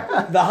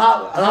no, the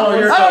hot. I don't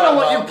know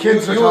what you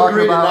kids are you talking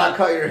agreed about. to not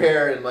cut your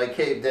hair and like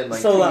caved in like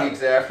So, 2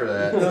 weeks after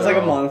that. It was like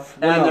a month.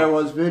 And No. there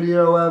was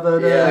video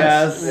evidence.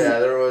 Yes. Yeah,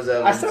 there was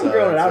evidence. I started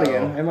growing it out so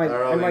again. I might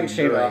don't know if you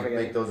shave it can off again.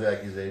 Make those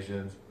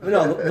accusations.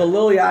 No, the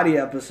Lil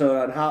Yachty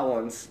episode on Hot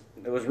Ones.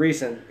 It was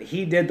recent.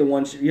 He did the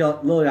one.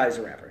 Lil Yachty's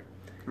a rapper.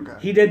 Okay.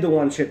 He did the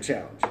one chip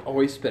challenge.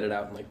 Always spit it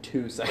out in like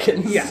 2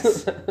 seconds.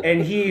 Yes,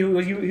 and he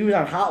was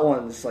on Hot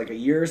Ones like a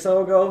year or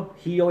so ago.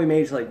 He only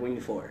made it to like wing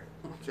 4.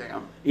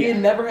 Damn. He had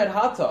never had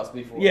hot sauce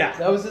before. Yeah.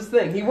 That was his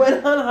thing. He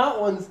went on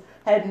Hot Ones,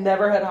 had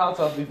never had hot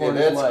sauce before Yeah, in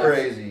his that's life.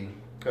 crazy.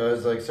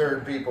 Because like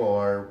certain people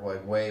are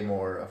like way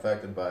more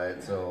affected by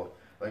it. So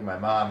like my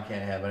mom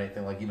can't have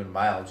anything like even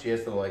mild. She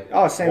has to like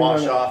Same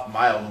wash one. off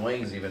mild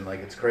wings even. Like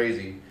it's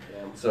crazy.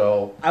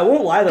 So I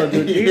won't lie though,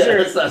 dude. These yeah, are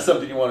it's not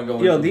something you want to go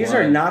into. these are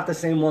blind. not the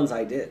same ones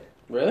I did.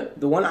 Really?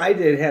 The one I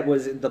did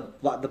was the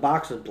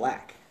box was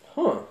black,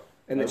 Huh.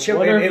 and the I chip.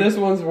 wonder if this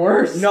one's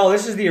worse. No,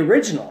 this is the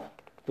original.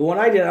 The one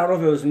I did, I don't know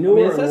if it was I newer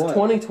mean, it or says what.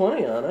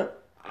 2020 on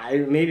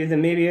it.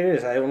 Maybe it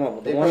is. I don't know.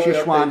 They The one, probably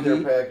Szechuan update their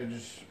heat.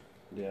 packages.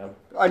 Yeah.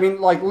 I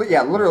mean, like,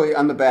 yeah, literally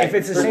on the back. If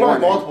it's the There's same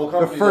probably one, multiple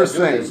companies the first that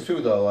do thing. this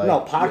too, though. Like, no,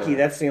 Pocky. yeah.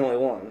 That's the only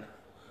one.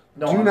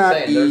 No, Do I'm not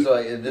saying eat there's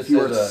like this if you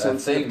are is a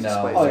sensitive thing to now,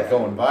 spice. like Oh, yeah.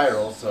 going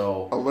viral.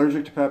 So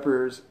allergic to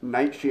peppers,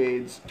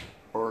 nightshades,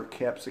 or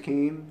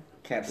capsicum.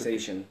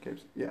 Capsation.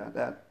 Yeah,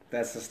 that.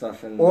 That's the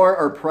stuff in. Or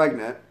are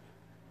pregnant.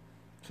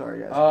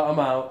 Sorry, guys. I'm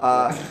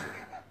out.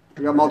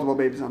 We got multiple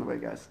babies on the way,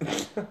 guys.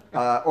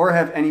 Or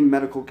have any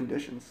medical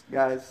conditions,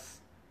 guys.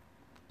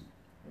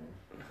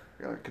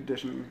 Got a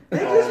condition. They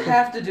just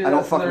have to do I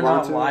don't that so they're fucking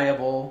want not to.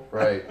 liable.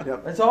 right.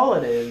 Yep. That's all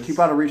it is. Keep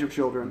out of reach of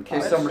children. In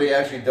case somebody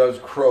actually does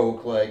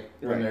croak, like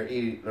when Right. they're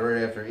eating,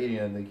 right after eating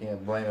it, they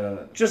can't blame it on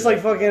it. Just like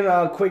fucking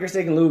Quaker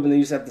Steak and Lube, and they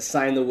used to have to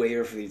sign the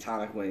waiver for the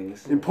atomic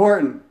wings.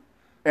 Important.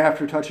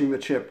 After touching the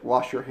chip,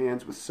 wash your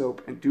hands with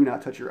soap and do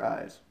not touch your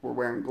eyes. We're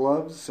wearing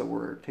gloves, so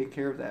we're taking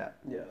care of that.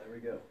 Yeah, there we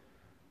go.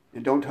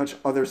 And don't touch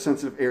other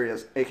sensitive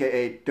areas,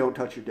 aka don't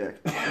touch your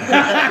dick. That's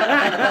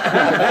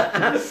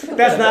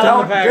not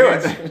on the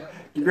Don't do package. it.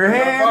 Keep your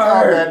hands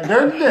on that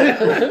dirty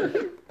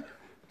dick.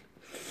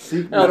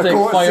 Seek I'll take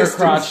medical fire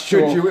assistance crotch should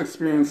tool. you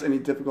experience any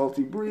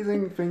difficulty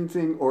breathing,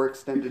 fainting, or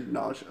extended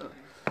nausea.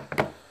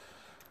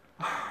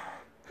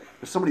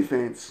 If somebody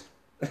faints,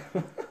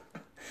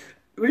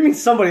 What do you mean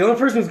somebody? The only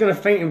person who's going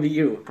to faint would be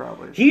you.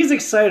 probably. He's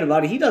excited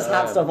about it. He does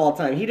hot stuff all the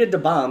time. He did the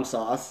bomb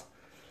sauce.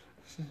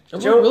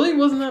 Joe really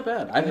wasn't that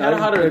bad. I've had it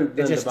hotter It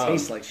than just the bomb.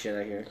 tastes like shit,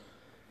 I hear.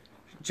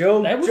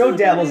 Joe That wasn't Joe bad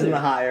dabbles in either. the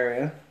hot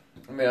area.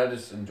 I mean, I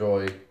just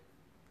enjoy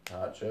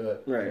hot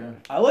shit. Right. Yeah.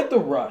 I like the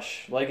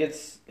rush. Like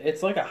it's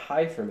like a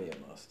high for me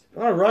almost.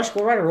 On a rush,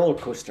 go ride a roller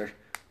coaster.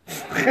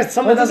 Someone That's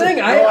the doesn't. thing.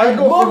 No, I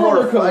go love for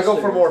roller more. I go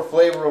coasters. for more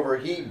flavor over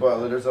heat,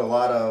 but there's a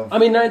lot of I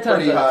mean, 9 times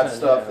pretty out hot of 10,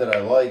 stuff yeah. that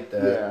I like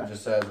that Yeah.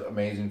 just has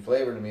amazing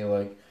flavor to me.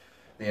 Like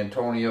the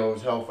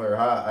Antonio's Hellfire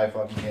Hot, I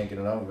fucking can't get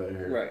enough of it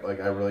here. Right.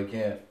 Like I really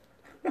can't.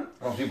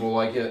 Some people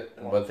like it,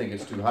 but think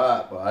it's too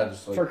hot. But I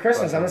just like For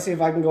Christmas, I'm fucking- gonna see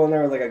if I can go in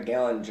there with like a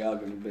gallon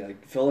jug and be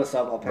like, fill this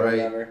up, I'll pay Right,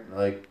 whatever.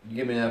 like you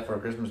give me that for a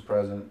Christmas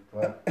present.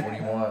 What do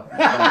you want?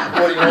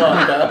 What do you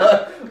want?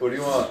 Kyle? What do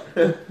you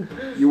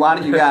want? You want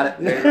it, you got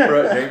it.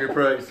 Name your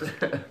price.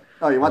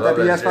 Oh, you want that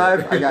Love that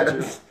PS5? shit. I got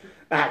you.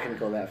 I can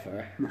go that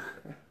far.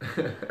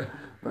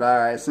 But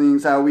alright, seeing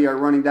as how we are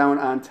running down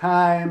on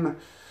time.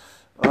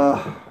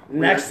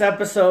 Next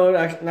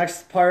episode,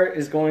 next part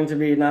is going to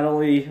be not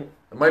only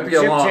It might be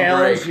a chip long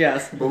challenge, break,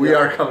 yes, but we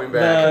are coming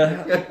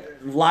back. the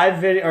live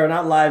video or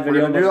not live We're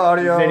video, going to do but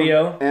audio,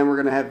 video. and we're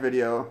going to have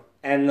video.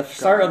 And the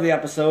start of the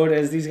episode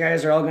is these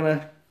guys are all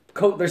gonna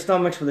coat their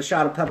stomachs with a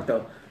shot of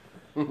Pepto.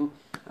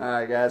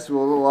 Alright, guys,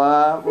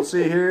 we'll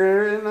see you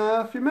here in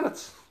a few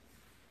minutes.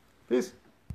 Peace.